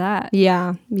 Master that.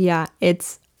 Yeah.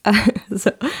 It's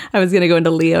so I was gonna go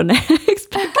into Leo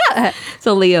next.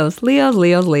 So Leos. I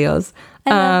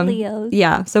love Leos.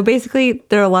 Yeah. So basically,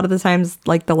 they're a lot of the times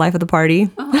like the life of the party.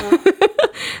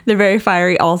 They're very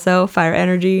fiery, also fire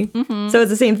energy. So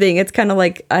it's the same thing. It's kind of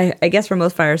like I guess for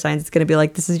most fire signs, it's going to be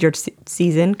like this is your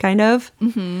season, kind of.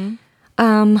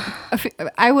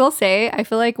 I will say, I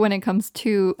feel like when it comes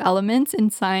to elements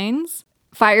and signs,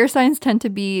 fire signs tend to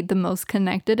be the most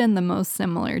connected and the most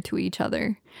similar to each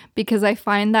other, because I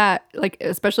find that, like,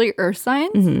 especially earth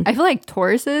signs, I feel like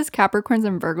Tauruses, Capricorns,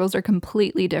 and Virgos are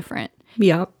completely different.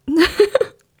 Yeah.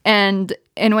 And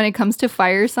when it comes to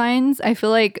fire signs, I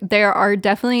feel like there are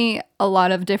definitely a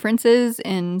lot of differences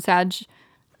in Sag,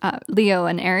 Leo,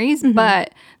 and Aries,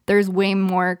 but there's way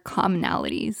more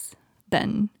commonalities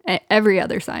than every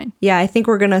other sign. Yeah, I think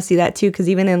we're going to see that too, because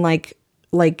even in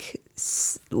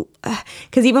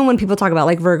because even when people talk about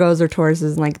like Virgos or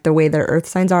Tauruses and like the way their earth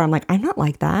signs are, I'm like, I'm not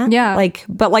like that. Yeah. Like,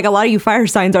 but like a lot of you fire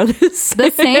signs are the same.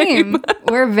 The same.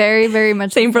 We're very, very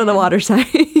much Same for the water signs.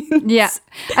 Yeah.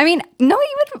 I mean, no,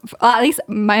 even at least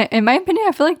in my opinion,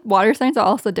 I feel like water signs are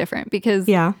also different because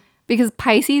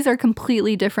Pisces are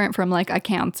completely different from like a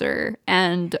Cancer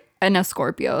and a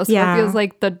Scorpio. Scorpio is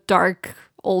like the dark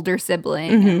older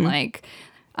sibling, and like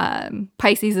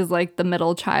Pisces is like the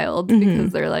middle child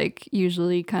because they're like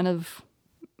usually kind of,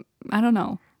 I don't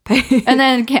know. And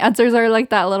then Cancers are like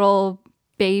that little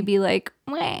baby, like,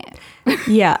 meh.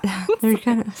 Yeah, they're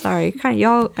kind of sorry, kind of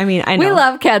y'all. I mean, I know we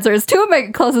love Cancers. Two of my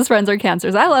closest friends are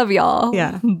Cancers. I love y'all.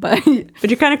 Yeah, but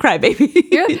you're kind of crybaby.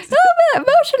 You're a little bit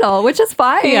emotional, which is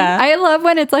fine. Yeah, I love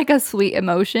when it's like a sweet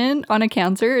emotion on a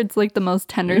Cancer. It's like the most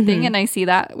tender thing, and I see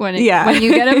that when you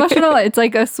get emotional, it's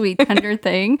like a sweet tender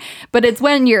thing. But it's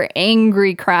when you're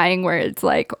angry crying where it's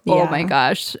like, oh my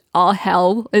gosh, all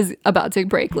hell is about to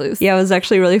break loose. Yeah, it was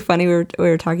actually really funny. We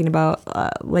were talking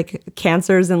about like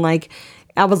Cancers, and like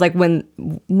I was like, when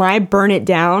my burn it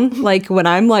down, like when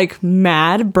I'm like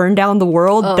mad, burn down the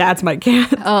world, that's my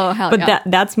Cancer. Oh, hell but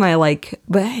that's my like,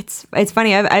 but it's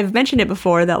funny. I've mentioned it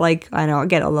before that like, I know I'll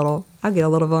get a little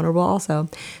vulnerable also.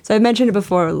 So I've mentioned it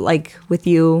before, like with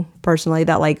you personally,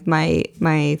 that like my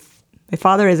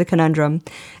father is a conundrum,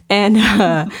 and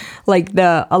like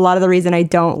a lot of the reason I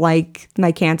don't like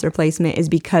my Cancer placement is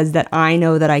because that I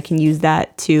know that I can use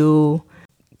that to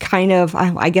kind of,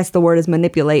 I guess the word is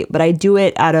manipulate, but I do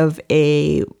it out of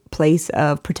a place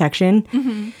of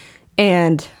protection.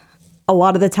 And a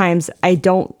lot of the times I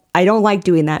don't like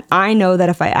doing that. I know that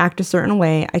if I act a certain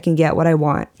way, I can get what I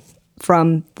want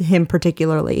from him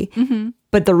particularly.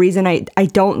 But the reason I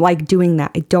don't like doing that,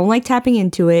 I don't like tapping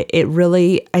into it.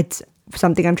 It's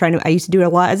something I used to do it a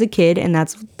lot as a kid, and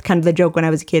that's kind of the joke when I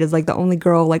was a kid, is like the only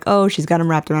girl, like, oh, she's got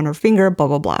him wrapped around her finger, blah,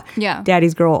 blah, blah. Yeah.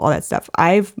 Daddy's girl, all that stuff.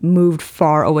 I've moved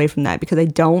far away from that because I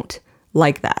don't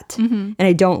like that. And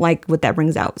I don't like what that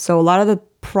brings out. So a lot of the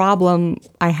problem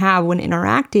I have when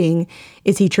interacting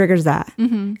is he triggers that.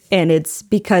 And it's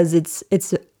because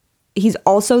he's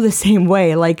also the same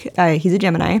way. Like he's a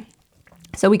Gemini.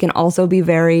 So we can also be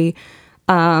very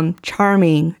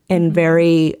charming and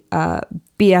very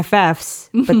BFFs.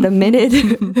 But the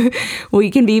minute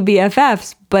we can be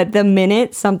BFFs, but the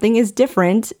minute something is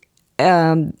different,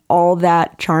 all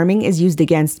that charming is used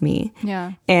against me.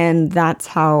 Yeah. And that's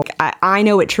how I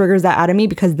know it triggers that out of me,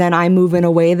 because then I move in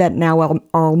a way that now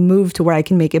I'll move to where I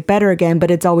can make it better again,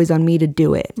 but it's always on me to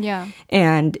do it. Yeah.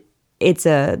 And it's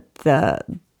the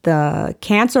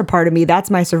cancer part of me,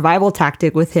 that's my survival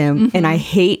tactic with him. And I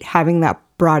hate having that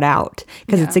brought out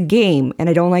because it's a game and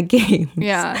I don't like games.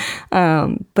 Yeah.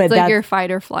 But It's like that's your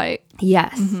fight or flight.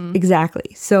 yes,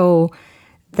 exactly. So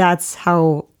that's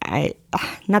how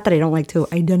not that I don't like to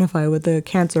identify with the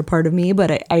cancer part of me,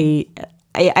 but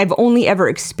I've only ever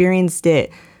experienced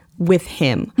it with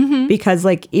him because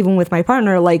like even with my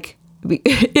partner, like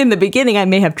in the beginning I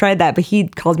may have tried that, but he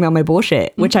calls me on my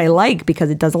bullshit, which I like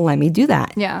because it doesn't let me do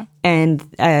that. Yeah. And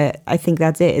I think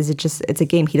that's it. It's a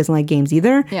game. He doesn't like games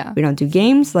either. Yeah. We don't do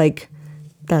games. Like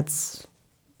that's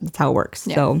how it works.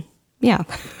 Yeah. So yeah.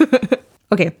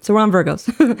 Okay, so we're on Virgos.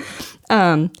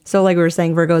 So like we were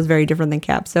saying, Virgo is very different than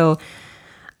Cap. So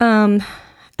I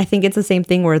think it's the same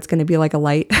thing where it's going to be like a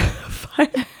light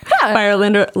fire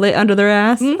lit under their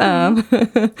ass.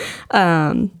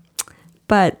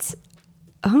 But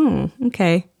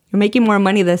okay, you're making more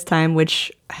money this time,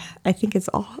 which I think is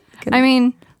all. I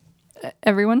mean,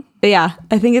 everyone. Yeah,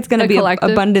 I think it's going to A be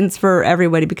collective. abundance for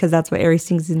everybody because that's what Aries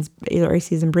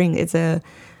season brings. It's a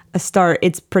start.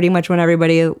 It's pretty much when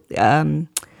everybody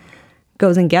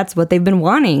goes and gets what they've been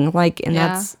wanting. Like, and Yeah.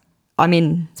 that's, I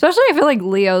mean, Especially I feel like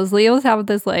Leos have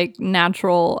this like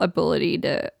natural ability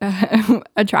to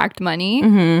attract money.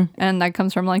 And that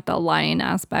comes from like the lion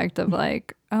aspect of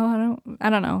like, oh, I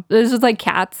don't know. There's just like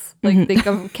cats. Like think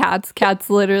of cats. Cats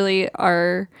literally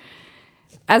are,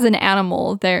 as an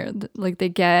animal, they're like they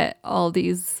get all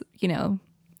these,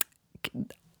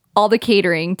 all the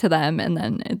catering to them, and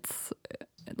then it's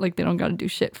like they don't gotta do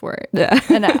shit for it. Yeah.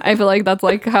 And I feel like that's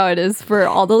like how it is for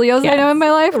all the Leos I know in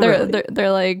my life.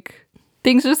 They're like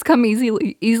things just come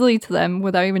easily to them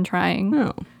without even trying.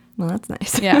 oh, well, that's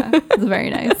nice. Yeah, it's very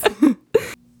nice.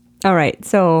 All right.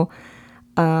 So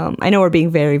I know we're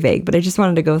being very vague, but I just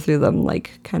wanted to go through them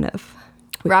like kind of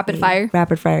Rapid fire.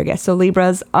 Rapid fire, guess. So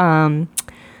Libras are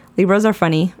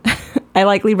funny. I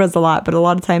like Libras a lot, but a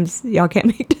lot of times y'all can't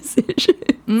make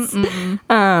decisions.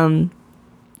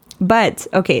 But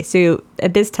okay, so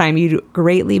at this time you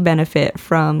greatly benefit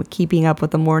from keeping up with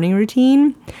the morning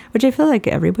routine, which I feel like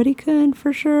everybody could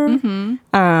for sure. I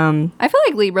feel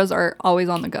like Libras are always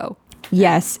on the go.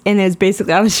 Yes, and it's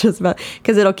basically I was just about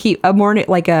because it'll keep a morning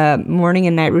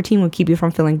and night routine will keep you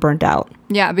from feeling burnt out.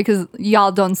 Yeah, because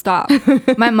y'all don't stop.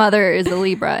 My mother is a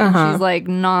Libra, and she's like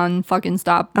non-fucking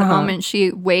stop. The moment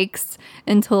she wakes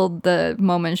until the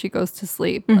moment she goes to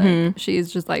sleep. Like,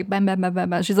 she's just like, bam, bam, bam, bam,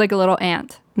 bam. She's like a little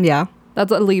ant. Yeah,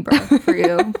 That's a Libra for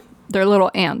you. They're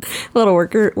little ants. little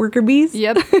worker bees.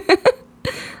 Yep. Okay,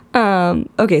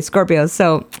 Scorpios.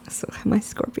 So my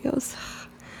Scorpios.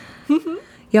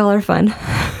 Y'all are fun.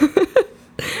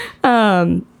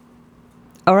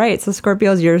 All right, so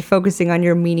Scorpios, you're focusing on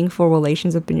your meaningful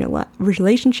relationships in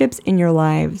your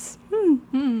lives.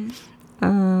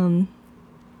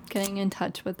 Getting in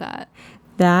touch with that.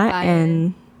 That Fire.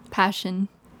 and Passion.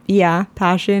 yeah,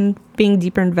 passion, being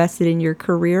deeper invested in your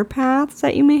career paths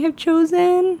that you may have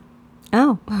chosen.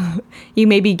 Oh, you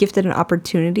may be gifted an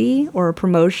opportunity or a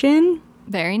promotion.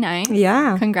 Very nice.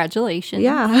 Yeah. Congratulations.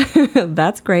 Yeah,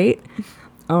 that's great.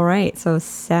 All right, so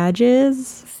Sages.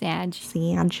 Sag.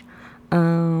 Sag.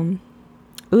 Ooh,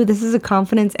 this is a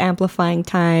confidence amplifying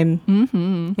time.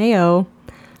 Mm-hmm. Heyo.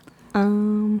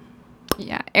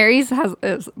 Yeah. Aries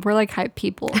we're like hype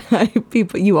people.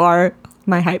 People, you are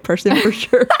my hype person for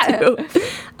sure too.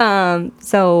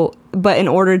 But in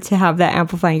order to have that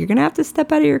amplifying, you're gonna have to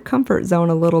step out of your comfort zone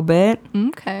a little bit.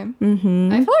 Okay. I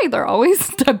feel like they're always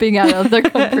stepping out of their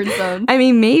comfort zone. I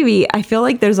mean, maybe. I feel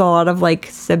like there's a lot of like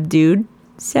subdued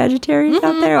Sagittarius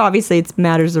out there. Obviously, it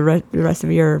matters the rest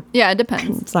of your Yeah, it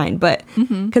depends. sign, but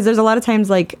because there's a lot of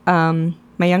times like my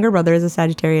younger brother is a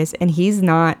Sagittarius and he's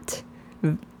not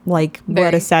like what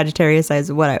Very. a Sagittarius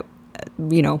is, what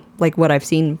I've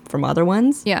seen from other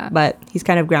ones. Yeah. But he's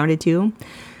kind of grounded too.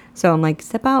 So I'm like,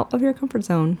 step out of your comfort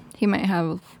zone. He might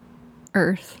have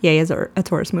Earth. Yeah, he has a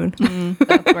Taurus moon.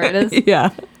 That's where it is. Yeah.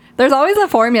 There's always a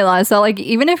formula. So like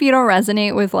even if you don't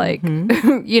resonate with like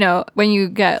when you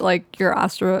get like your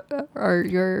astro or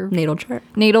your Natal chart.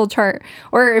 natal chart,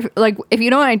 or if you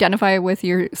don't identify with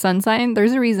your sun sign,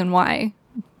 there's a reason why.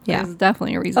 Yeah. There's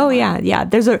definitely a reason. Oh why. yeah.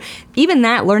 There's even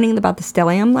learning about the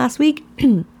stellium last week.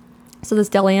 So the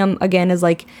stellium again is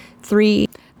like 3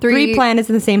 Three planets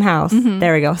in the same house.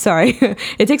 There we go. Sorry.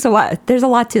 It takes a lot. There's a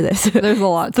lot to this. There's a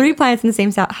lot. Three planets in the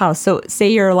same house. So say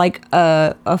you're like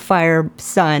a fire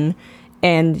sun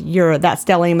and that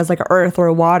stellium is like Earth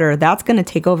or water. That's going to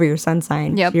take over your sun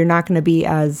sign. Yep. You're not going to be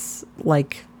as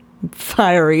like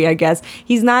fiery, I guess.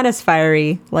 He's not as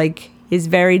fiery. Like he's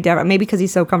very maybe because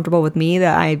he's so comfortable with me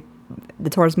that the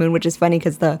Taurus moon, which is funny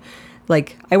because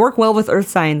I work well with earth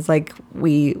signs. Like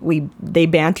they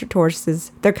banter.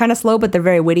 Tauruses. They're kind of slow, but they're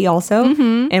very witty also.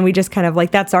 And we just kind of like,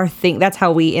 that's our thing. That's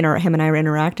how him and I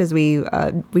interact is we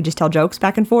just tell jokes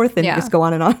back and forth and just go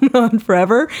on and on and on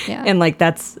forever. Yeah. And like,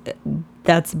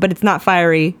 but it's not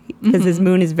fiery because his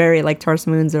moon is very like Taurus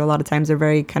moons are a lot of times they're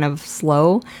very kind of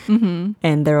slow and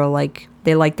they're like,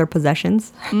 they like their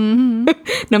possessions.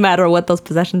 No matter what those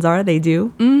possessions are, they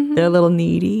do. They're a little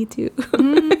needy too.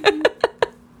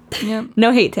 Yep.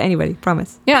 No hate to anybody,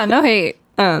 promise. Yeah, no hate.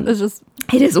 It's just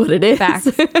It is what it is. facts.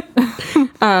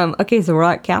 Okay, so we're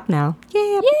at Cap now.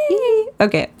 Yeah. Yay.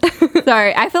 Okay.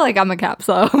 Sorry, I feel like I'm a Cap,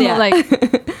 so Yeah.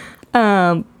 like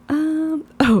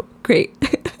Oh, great.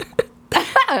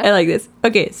 I like this.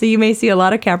 Okay, so you may see a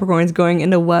lot of Capricorns going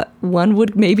into what one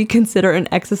would maybe consider an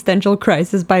existential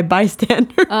crisis by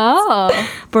bystanders. oh,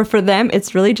 But for them,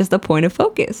 it's really just a point of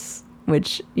focus,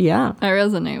 which, yeah. I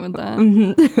resonate with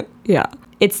that. Yeah.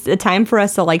 It's a time for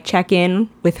us to like check in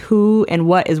with who and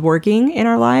what is working in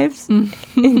our lives and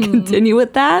continue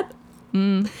with that.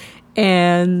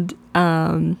 And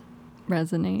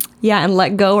Resonate. yeah, and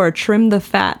let go or trim the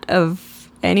fat of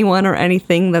anyone or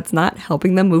anything that's not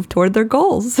helping them move toward their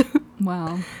goals.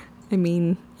 Wow. I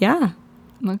mean, yeah.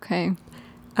 Okay.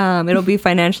 It'll be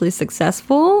financially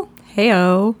successful.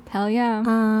 Heyo. Hell yeah.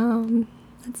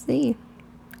 Let's see.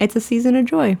 It's a season of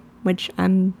joy, which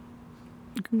I'm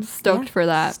Stoked for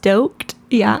that. stoked.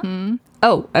 Yeah.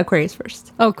 Oh, Aquarius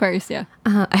first. Oh, Aquarius, yeah.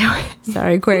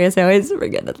 Sorry, Aquarius. I always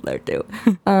forget that's there too.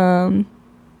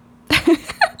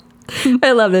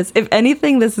 I love this. If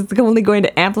anything, this is only going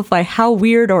to amplify how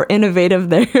weird or innovative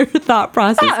their thought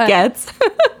process gets.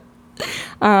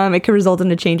 It can result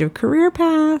in a change of career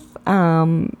path.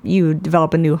 You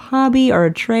develop a new hobby or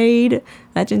a trade.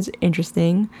 That's just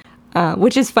interesting.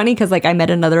 Which is funny because like I met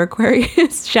another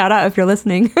Aquarius. Shout out if you're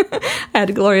listening. I had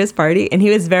a glorious party and he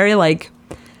was very like,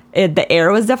 the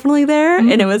air was definitely there.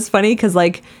 And it was funny because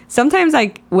like sometimes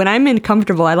like when I'm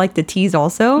uncomfortable, I like to tease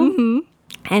also.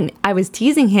 And I was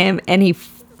teasing him and he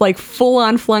like full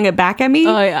on flung it back at me.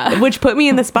 Oh, yeah. Which put me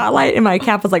in the spotlight and my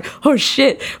Cap was like, oh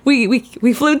shit, we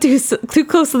flew too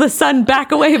close to the sun.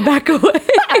 Back away.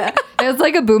 It was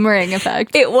like a boomerang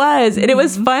effect. It was. And it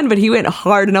was fun, but he went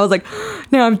hard and I was like,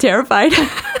 now I'm terrified.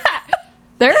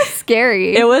 They're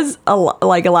scary. It was a lot.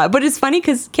 But it's funny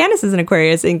because Candace is an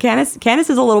Aquarius and Candace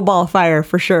is a little ball of fire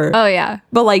for sure. Oh, yeah.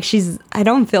 But like I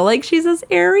don't feel like she's as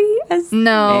airy as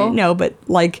No. but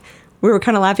like we were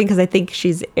kind of laughing because I think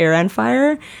she's air and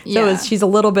fire. So Yeah. she's a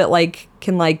little bit like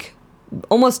can like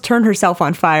almost turn herself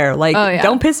on fire. Like Oh, yeah.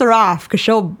 don't piss her off because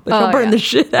she'll burn yeah. the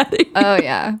shit out of you. Oh,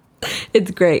 yeah. It's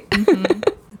great.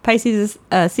 Pisces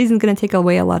season's going to take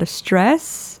away a lot of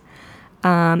stress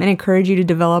and encourage you to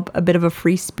develop a bit of a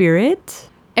free spirit.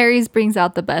 Aries brings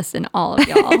out the best in all of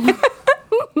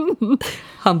y'all.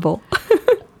 Humble.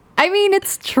 I mean,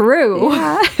 it's true.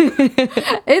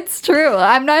 It's true.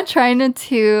 I'm not trying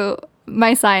to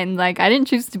my sign. Like, I didn't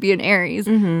choose to be an Aries,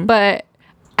 but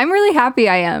I'm really happy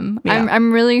I am. Yeah.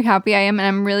 I'm really happy I am. And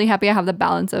I'm really happy I have the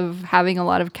balance of having a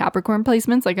lot of Capricorn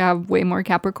placements. Like, I have way more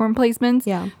Capricorn placements.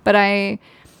 Yeah. But I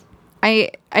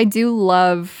do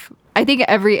love... I think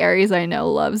every Aries I know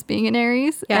loves being an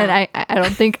Aries, Yeah. and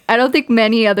I don't think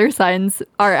many other signs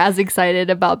are as excited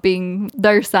about being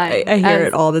their sign. I hear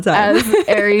it all the time. As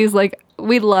Aries, like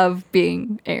we love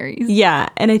being Aries. Yeah,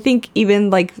 and I think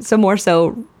even like so more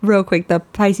so real quick the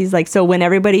Pisces like so when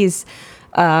everybody's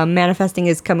manifesting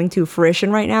is coming to fruition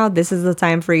right now, this is the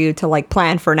time for you to like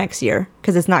plan for next year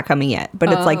because it's not coming yet, but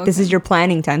it's like this is your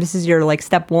planning time. This is your like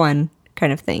step one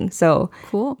kind of thing. So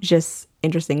Cool. just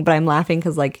interesting. But I'm laughing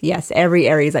because like yes, every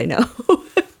Aries I know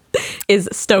is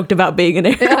stoked about being an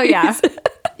Aries. Oh yeah.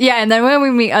 Yeah, and then when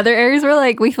we meet other Aries, we're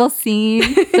like, we feel seen.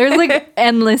 There's like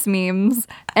endless memes,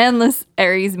 endless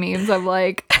Aries memes of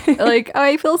like, oh,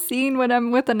 I feel seen when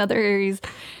I'm with another Aries.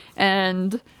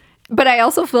 But I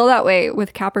also feel that way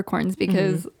with Capricorns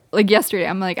because like yesterday,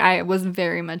 I'm like, I was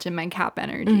very much in my Cap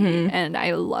energy and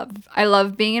I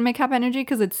love being in my Cap energy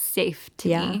because it's safe to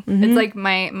me. It's like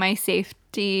my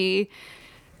safety,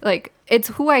 like it's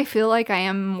who I feel like I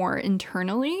am more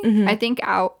internally. I think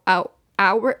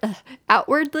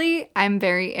outwardly, I'm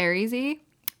very Ariesy,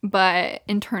 but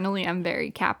internally, I'm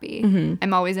very Cappy.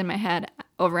 I'm always in my head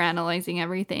overanalyzing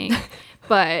everything.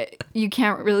 But you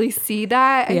can't really see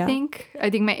that, I Yeah. think. I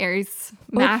think my Aries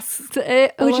masks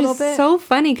it a Which little is bit. so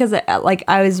funny because like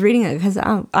I was reading it because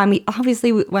I mean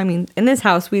obviously I mean in this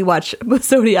house we watch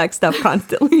zodiac stuff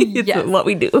constantly. It's Yes. what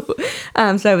we do.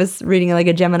 So I was reading like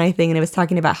a Gemini thing and it was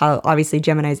talking about how obviously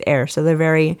Gemini's air, so they're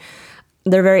very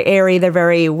airy, they're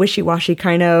very wishy-washy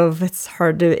kind of. It's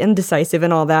hard to indecisive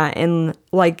and all that. And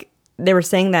like they were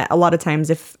saying that a lot of times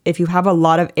if you have a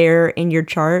lot of air in your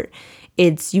chart,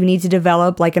 you need to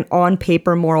develop like an on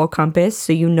paper moral compass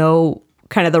so you know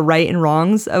kind of the right and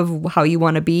wrongs of how you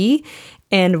want to be.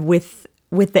 And with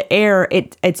the air, with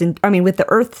the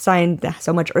earth sign,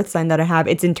 so much earth sign that I have,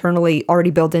 it's internally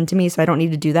already built into me, so I don't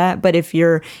need to do that. But if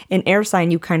you're an air sign,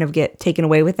 you kind of get taken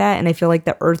away with that. And I feel like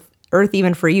the earth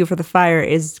even for you, for the fire,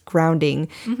 is grounding.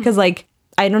 Because like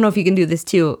I don't know if you can do this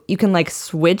too. You can like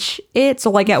switch it. So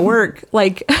like at work,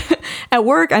 at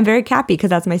work, I'm very cappy because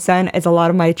that's my sun. As a lot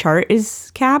of my chart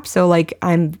is cap. So like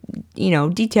I'm,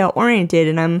 detail oriented,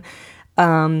 and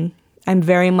I'm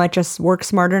very much a work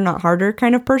smarter, not harder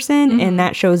kind of person. And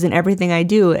that shows in everything I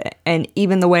do, and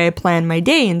even the way I plan my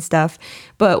day and stuff.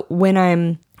 But when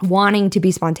I'm wanting to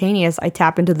be spontaneous, I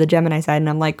tap into the Gemini side and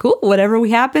I'm like, cool, whatever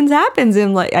happens.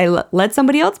 And like I let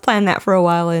somebody else plan that for a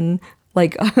while, and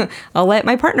like I'll let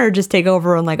my partner just take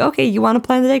over and like, okay, you want to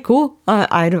plan the day? Cool.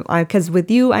 Because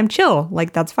with you, I'm chill.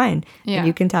 Like that's fine. Yeah. And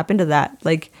you can tap into that.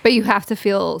 Like, But you have to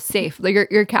feel safe. Like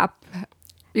your cap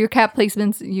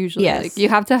placements usually, Yes. like you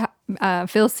have to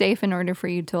feel safe in order for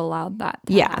you to allow that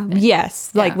to yeah, happen.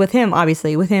 yes. Like Yeah. with him,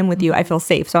 obviously, with you, I feel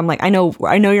safe. So I'm like, I know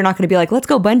you're not going to be like, let's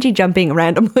go bungee jumping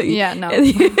randomly. Yeah, no.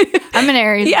 I'm an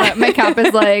Aries, but my cap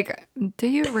is like, do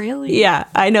you really? Yeah,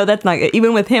 I know that's not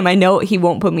even with him. I know he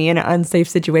won't put me in an unsafe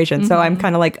situation. So I'm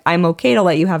kind of like, I'm okay to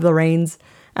let you have the reins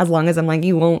as long as I'm like,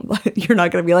 you're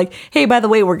not going to be like, hey, by the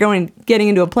way, we're getting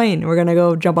into a plane. We're going to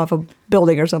go jump off a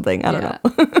building or something. I don't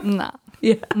know. No.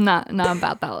 Yeah. Not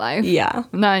about that life. Yeah.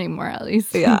 Not anymore, at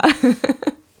least. Yeah.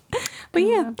 But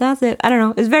yeah, that's it. I don't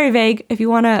know. It's very vague. If you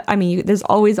want to, there's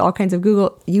always all kinds of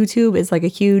YouTube is like a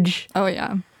huge, Oh,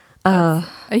 yeah. That's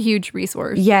a huge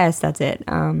resource. yes, that's it.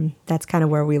 That's kind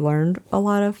of where we learned a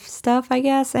lot of stuff, I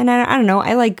guess. And I don't know.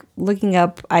 I like looking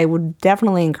up, I would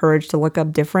definitely encourage to look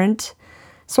up different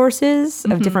sources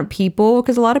of different people,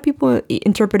 because a lot of people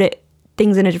interpret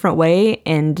things in a different way,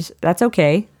 and that's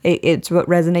okay. It's what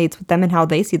resonates with them and how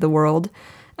they see the world.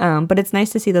 But it's nice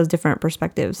to see those different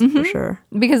perspectives for sure.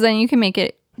 Because then you can make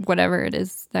it whatever it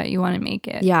is that you want to make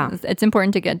it. Yeah. It's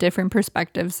important to get different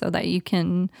perspectives so that you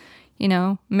can,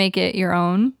 make it your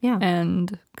own. Yeah.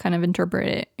 And kind of interpret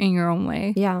it in your own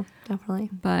way. Yeah, definitely.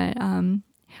 But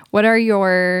what are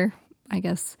your, I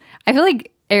guess, I feel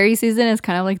like Aries season is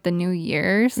kind of like the new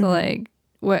year. So like,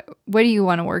 what do you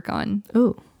want to work on?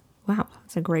 Ooh, wow,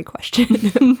 that's a great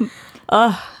question.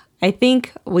 I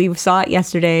think we saw it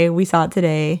yesterday. We saw it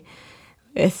today.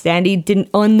 Sandy didn't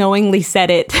unknowingly said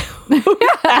it.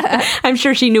 I'm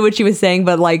sure she knew what she was saying,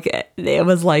 but like it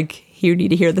was like, you need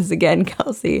to hear this again,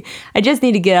 Kelsey. I just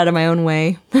need to get out of my own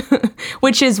way,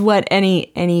 which is what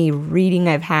any reading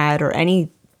I've had or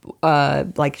any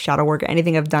like shadow work,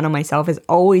 anything I've done on myself has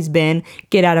always been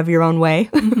get out of your own way.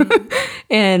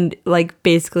 And like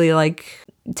basically like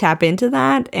tap into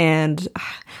that. And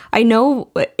I know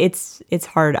it's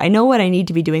hard. I know what I need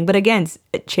to be doing, but again,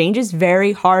 change is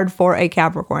very hard for a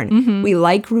Capricorn. We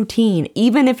like routine,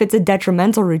 even if it's a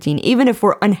detrimental routine, even if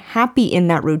we're unhappy in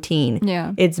that routine.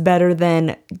 Yeah. It's better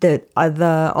than the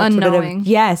alternative. Unknowing.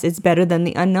 Yes, it's better than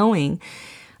the unknowing.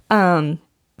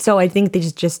 So I think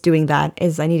that just doing that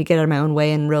is I need to get out of my own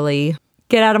way and really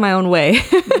get out of my own way.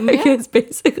 It's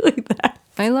basically that.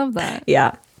 I love that.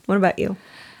 Yeah. What about you?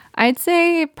 I'd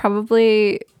say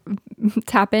probably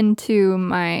tap into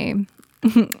my,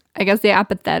 I guess, the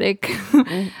apathetic,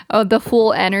 the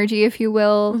full energy, if you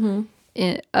will,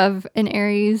 of an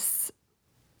Aries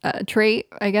trait,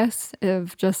 I guess,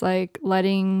 of just like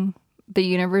letting the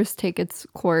universe take its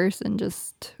course and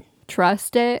just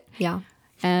trust it. Yeah.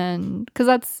 And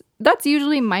because that's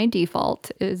usually my default,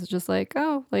 is just like,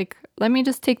 oh, like let me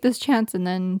just take this chance and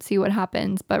then see what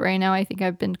happens. But right now I think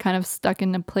I've been kind of stuck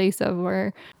in a place of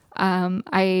where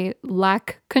I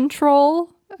lack control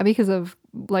because of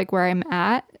like where I'm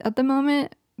at the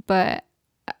moment. But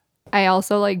I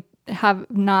also like have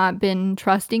not been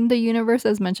trusting the universe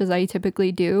as much as I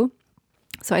typically do.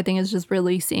 So I think it's just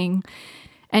releasing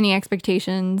any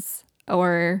expectations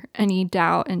or any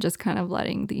doubt and just kind of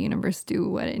letting the universe do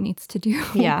what it needs to do.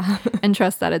 Yeah. And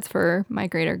trust that it's for my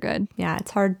greater good. Yeah,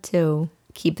 it's hard to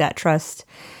keep that trust.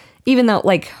 Even though,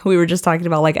 like, we were just talking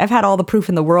about, like, I've had all the proof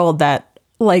in the world that,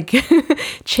 like,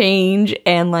 change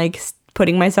and, like,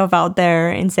 putting myself out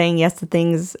there and saying yes to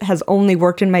things has only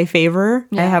worked in my favor.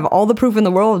 I Yeah. have all the proof in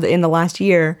the world in the last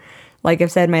year. Like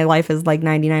I've said, my life is like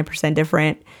 99%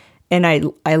 different. And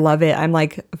I love it. I'm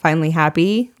like finally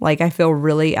happy. Like I feel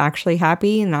really actually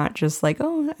happy, not just like,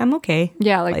 oh, I'm okay.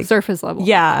 Yeah, like surface level.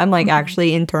 Yeah, I'm like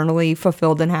actually internally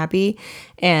fulfilled and happy.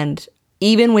 And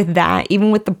even with that, even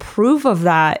with the proof of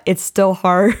that, it's still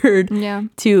hard Yeah.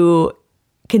 to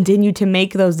continue to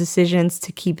make those decisions to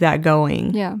keep that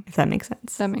going. Yeah. If that makes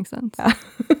sense. That makes sense.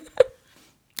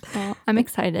 Well, I'm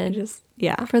excited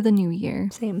Yeah. for the new year.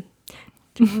 Same.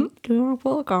 Do you want to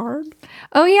pull a card?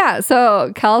 Oh yeah,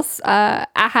 so Kels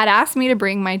had asked me to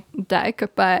bring my deck,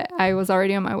 but I was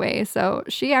already on my way, so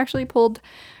she actually pulled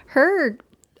her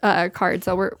card.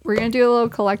 So we're gonna do a little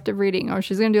collective reading, or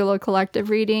she's gonna do a little collective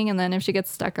reading, and then if she gets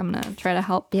stuck, I'm gonna try to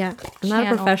help. Yeah. I'm not a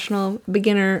channel. professional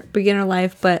beginner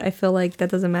life, but I feel like that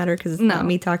doesn't matter because it's not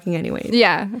me talking anyways.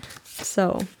 Yeah,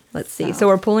 So let's see. So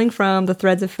we're pulling from the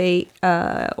Threads of Fate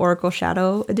Oracle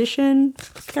Shadow Edition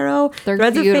tarot. They're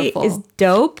Threads beautiful. of Fate is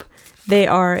dope. They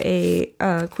are a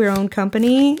queer-owned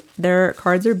company. Their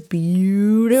cards are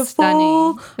beautiful,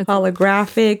 Stunning.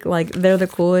 holographic. Like they're the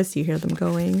coolest. You hear them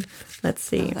going. Let's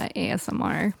see. that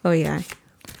ASMR. Oh yeah.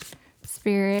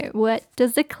 Spirit, what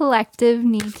does the collective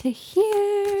need to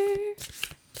hear?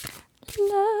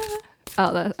 Love.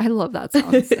 Oh, I love that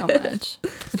sound so much.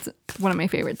 It's one of my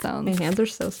favorite My sounds. hands are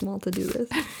so small to do this.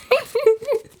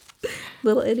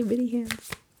 Little itty bitty hands.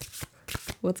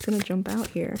 What's gonna jump out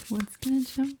here? What's gonna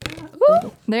jump out?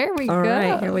 Ooh, there we All go.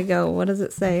 right, here we go. What does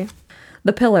it say?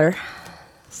 The Pillar.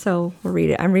 So we'll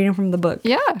read it. I'm reading from the book.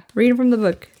 Yeah, Reading from the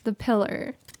book. the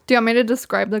pillar. Do you want me to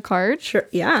describe the card? Sure.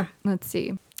 Yeah. Let's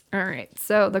see. All right.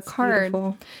 So the card,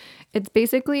 Beautiful. it's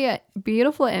basically a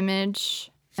beautiful image,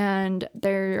 and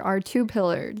there are two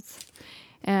pillars,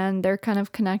 and they're kind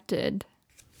of connected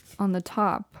on the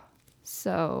top.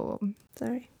 So,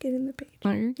 Sorry, get in the page.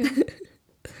 oh, you're good.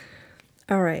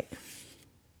 All right.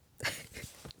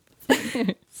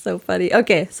 So funny.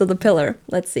 Okay, so the pillar.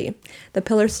 Let's see. The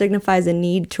pillar signifies a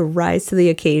need to rise to the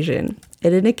occasion.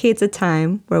 It indicates a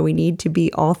time where we need to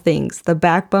be all things: the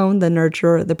backbone, the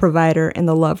nurturer, the provider, and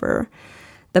the lover.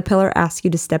 The pillar asks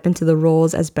you to step into the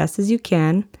roles as best as you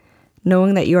can,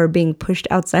 knowing that you are being pushed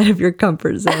outside of your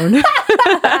comfort zone.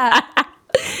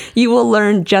 You will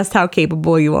learn just how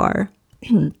capable you are.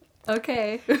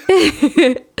 Okay.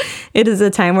 It is a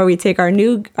time where we take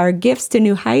our gifts to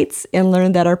new heights and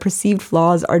learn that our perceived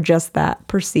flaws are just that,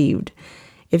 perceived.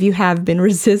 If you have been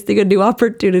resisting a new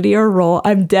opportunity or role,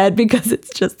 I'm dead because it's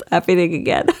just happening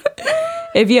again.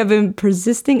 If you have been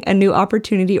persisting a new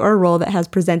opportunity or role that has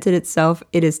presented itself,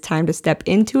 it is time to step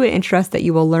into it and trust that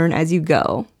you will learn as you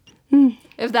go.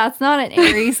 If that's not an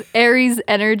Aries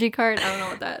energy card, I don't know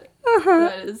what that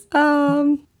is.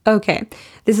 Okay,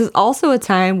 this is also a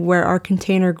time where our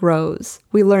container grows.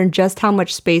 We learn just how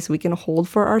much space we can hold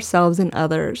for ourselves and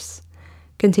others.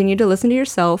 Continue to listen to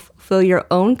yourself, fill your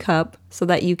own cup so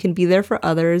that you can be there for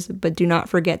others, but do not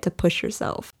forget to push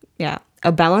yourself. Yeah,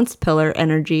 a balanced pillar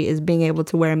energy is being able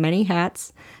to wear many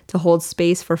hats, to hold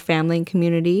space for family and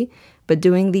community, but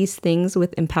doing these things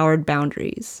with empowered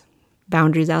boundaries.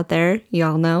 Boundaries out there,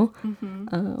 y'all know.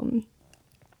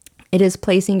 It is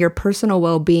placing your personal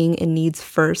well-being and needs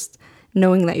first,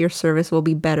 knowing that your service will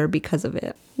be better because of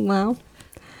it. Well,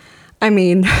 I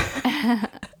mean,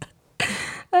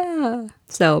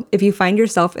 so if you find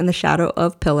yourself in the shadow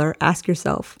of pillar, ask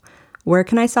yourself, where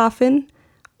can I soften?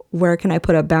 Where can I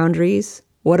put up boundaries?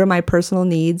 What are my personal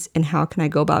needs? And how can I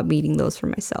go about meeting those for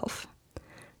myself?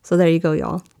 So there you go,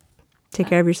 y'all. Take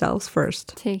care of yourselves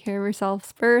first. Take care of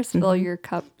yourselves first. Fill your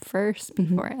cup first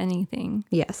before anything.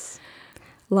 Yes.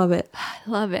 Love it. I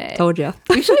love it. Told you.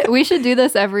 We should do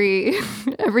this every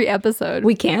episode.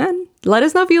 We can. Let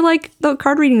us know if you like the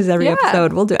card readings every Yeah.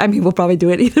 episode. We'll probably do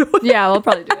it either way. Yeah, we'll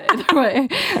probably do it.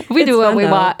 Right. We do It's what fun, we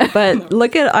though. want. But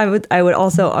look at I would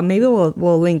also maybe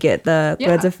we'll link it, the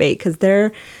Threads Yeah. of Fate, because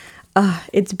they're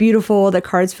it's beautiful. The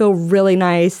cards feel really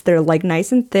nice. They're like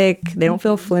nice and thick. They don't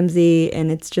feel flimsy,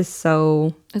 and it's just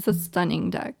so It's a stunning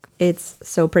deck. it's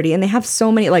so pretty. And they have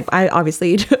so many. Like I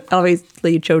obviously chose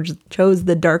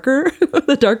the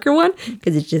darker one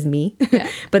because it's just me. Yeah.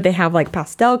 But they have like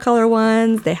pastel color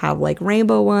ones. They have like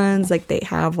rainbow ones. Like they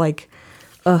have like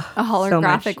A so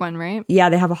holographic much. one, right? Yeah,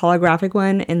 they have a holographic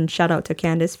one, and shout out to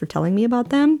Candace for telling me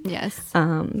about them. Yes.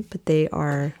 But they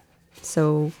are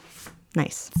so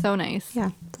nice. So nice. Yeah,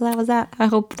 so that was that. I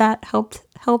hope that helped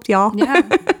y'all. Yeah.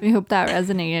 We hope that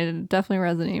resonated. It definitely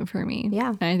resonated for me. Yeah.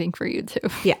 And I think for you too.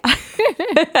 Yeah.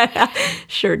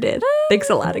 Sure did. Thanks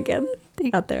a lot again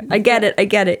out there. I get it.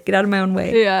 Get out of my own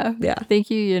way. Yeah. Yeah.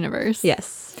 Thank you, universe.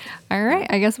 Yes. All right.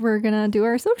 I guess we're going to do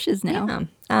our socials now.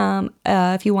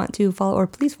 If you want to follow, or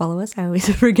please follow us. I always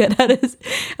forget how to.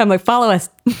 I'm like, follow us.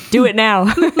 Do it now.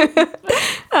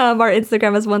 Our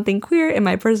Instagram is One Thing Queer, and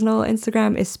my personal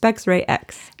Instagram is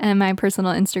SpexRayX. And my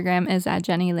personal Instagram is at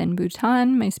Jenny Lynn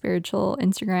Bouton. My spiritual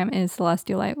Instagram is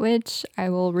Celestial Light Witch. I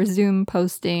will resume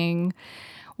posting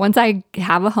once I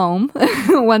have a home,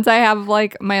 once I have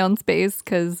like my own space,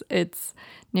 because it's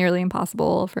nearly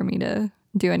impossible for me to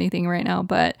do anything right now.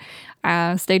 But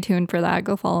stay tuned for that.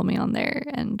 Go follow me on there,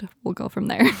 and we'll go from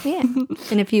there. Yeah.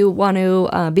 And if you want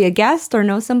to be a guest or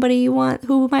know somebody you want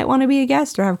who might want to be a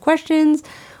guest or have questions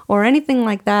or anything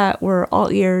like that, we're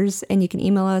all ears. And you can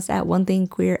email us at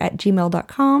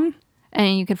onethingqueer@gmail.com.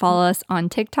 And you can follow us on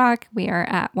TikTok. We are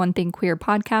at One Thing Queer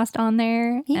Podcast on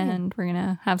there. Yeah. And we're going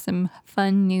to have some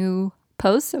fun new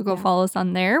posts. So go follow us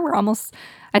on there.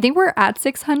 I think we're at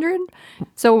 600.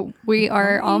 So we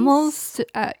are almost,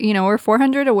 we're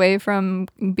 400 away from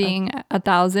being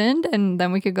 1,000. And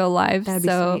then we could go live. That'd be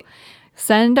so sweet.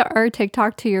 Send our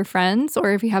TikTok to your friends.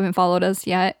 Or if you haven't followed us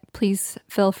yet, please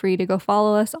feel free to go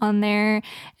follow us on there.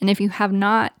 And if you have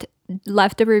not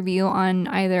left a review on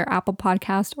either Apple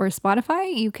Podcast or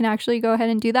Spotify, you can actually go ahead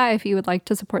and do that if you would like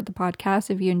to support the podcast,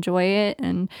 if you enjoy it,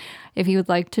 and if you would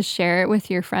like to share it with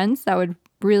your friends. That would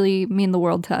really mean the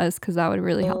world to us, because that would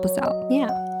really help us out.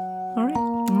 Yeah. All right.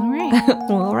 All right.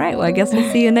 All right. Well, I guess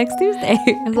we'll see you next Tuesday.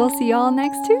 And we'll see y'all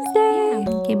next Tuesday.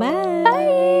 Okay, bye. Bye.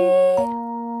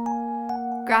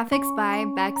 Graphics by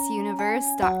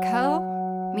BexUniverse.co.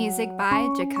 Music by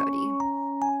Jacody.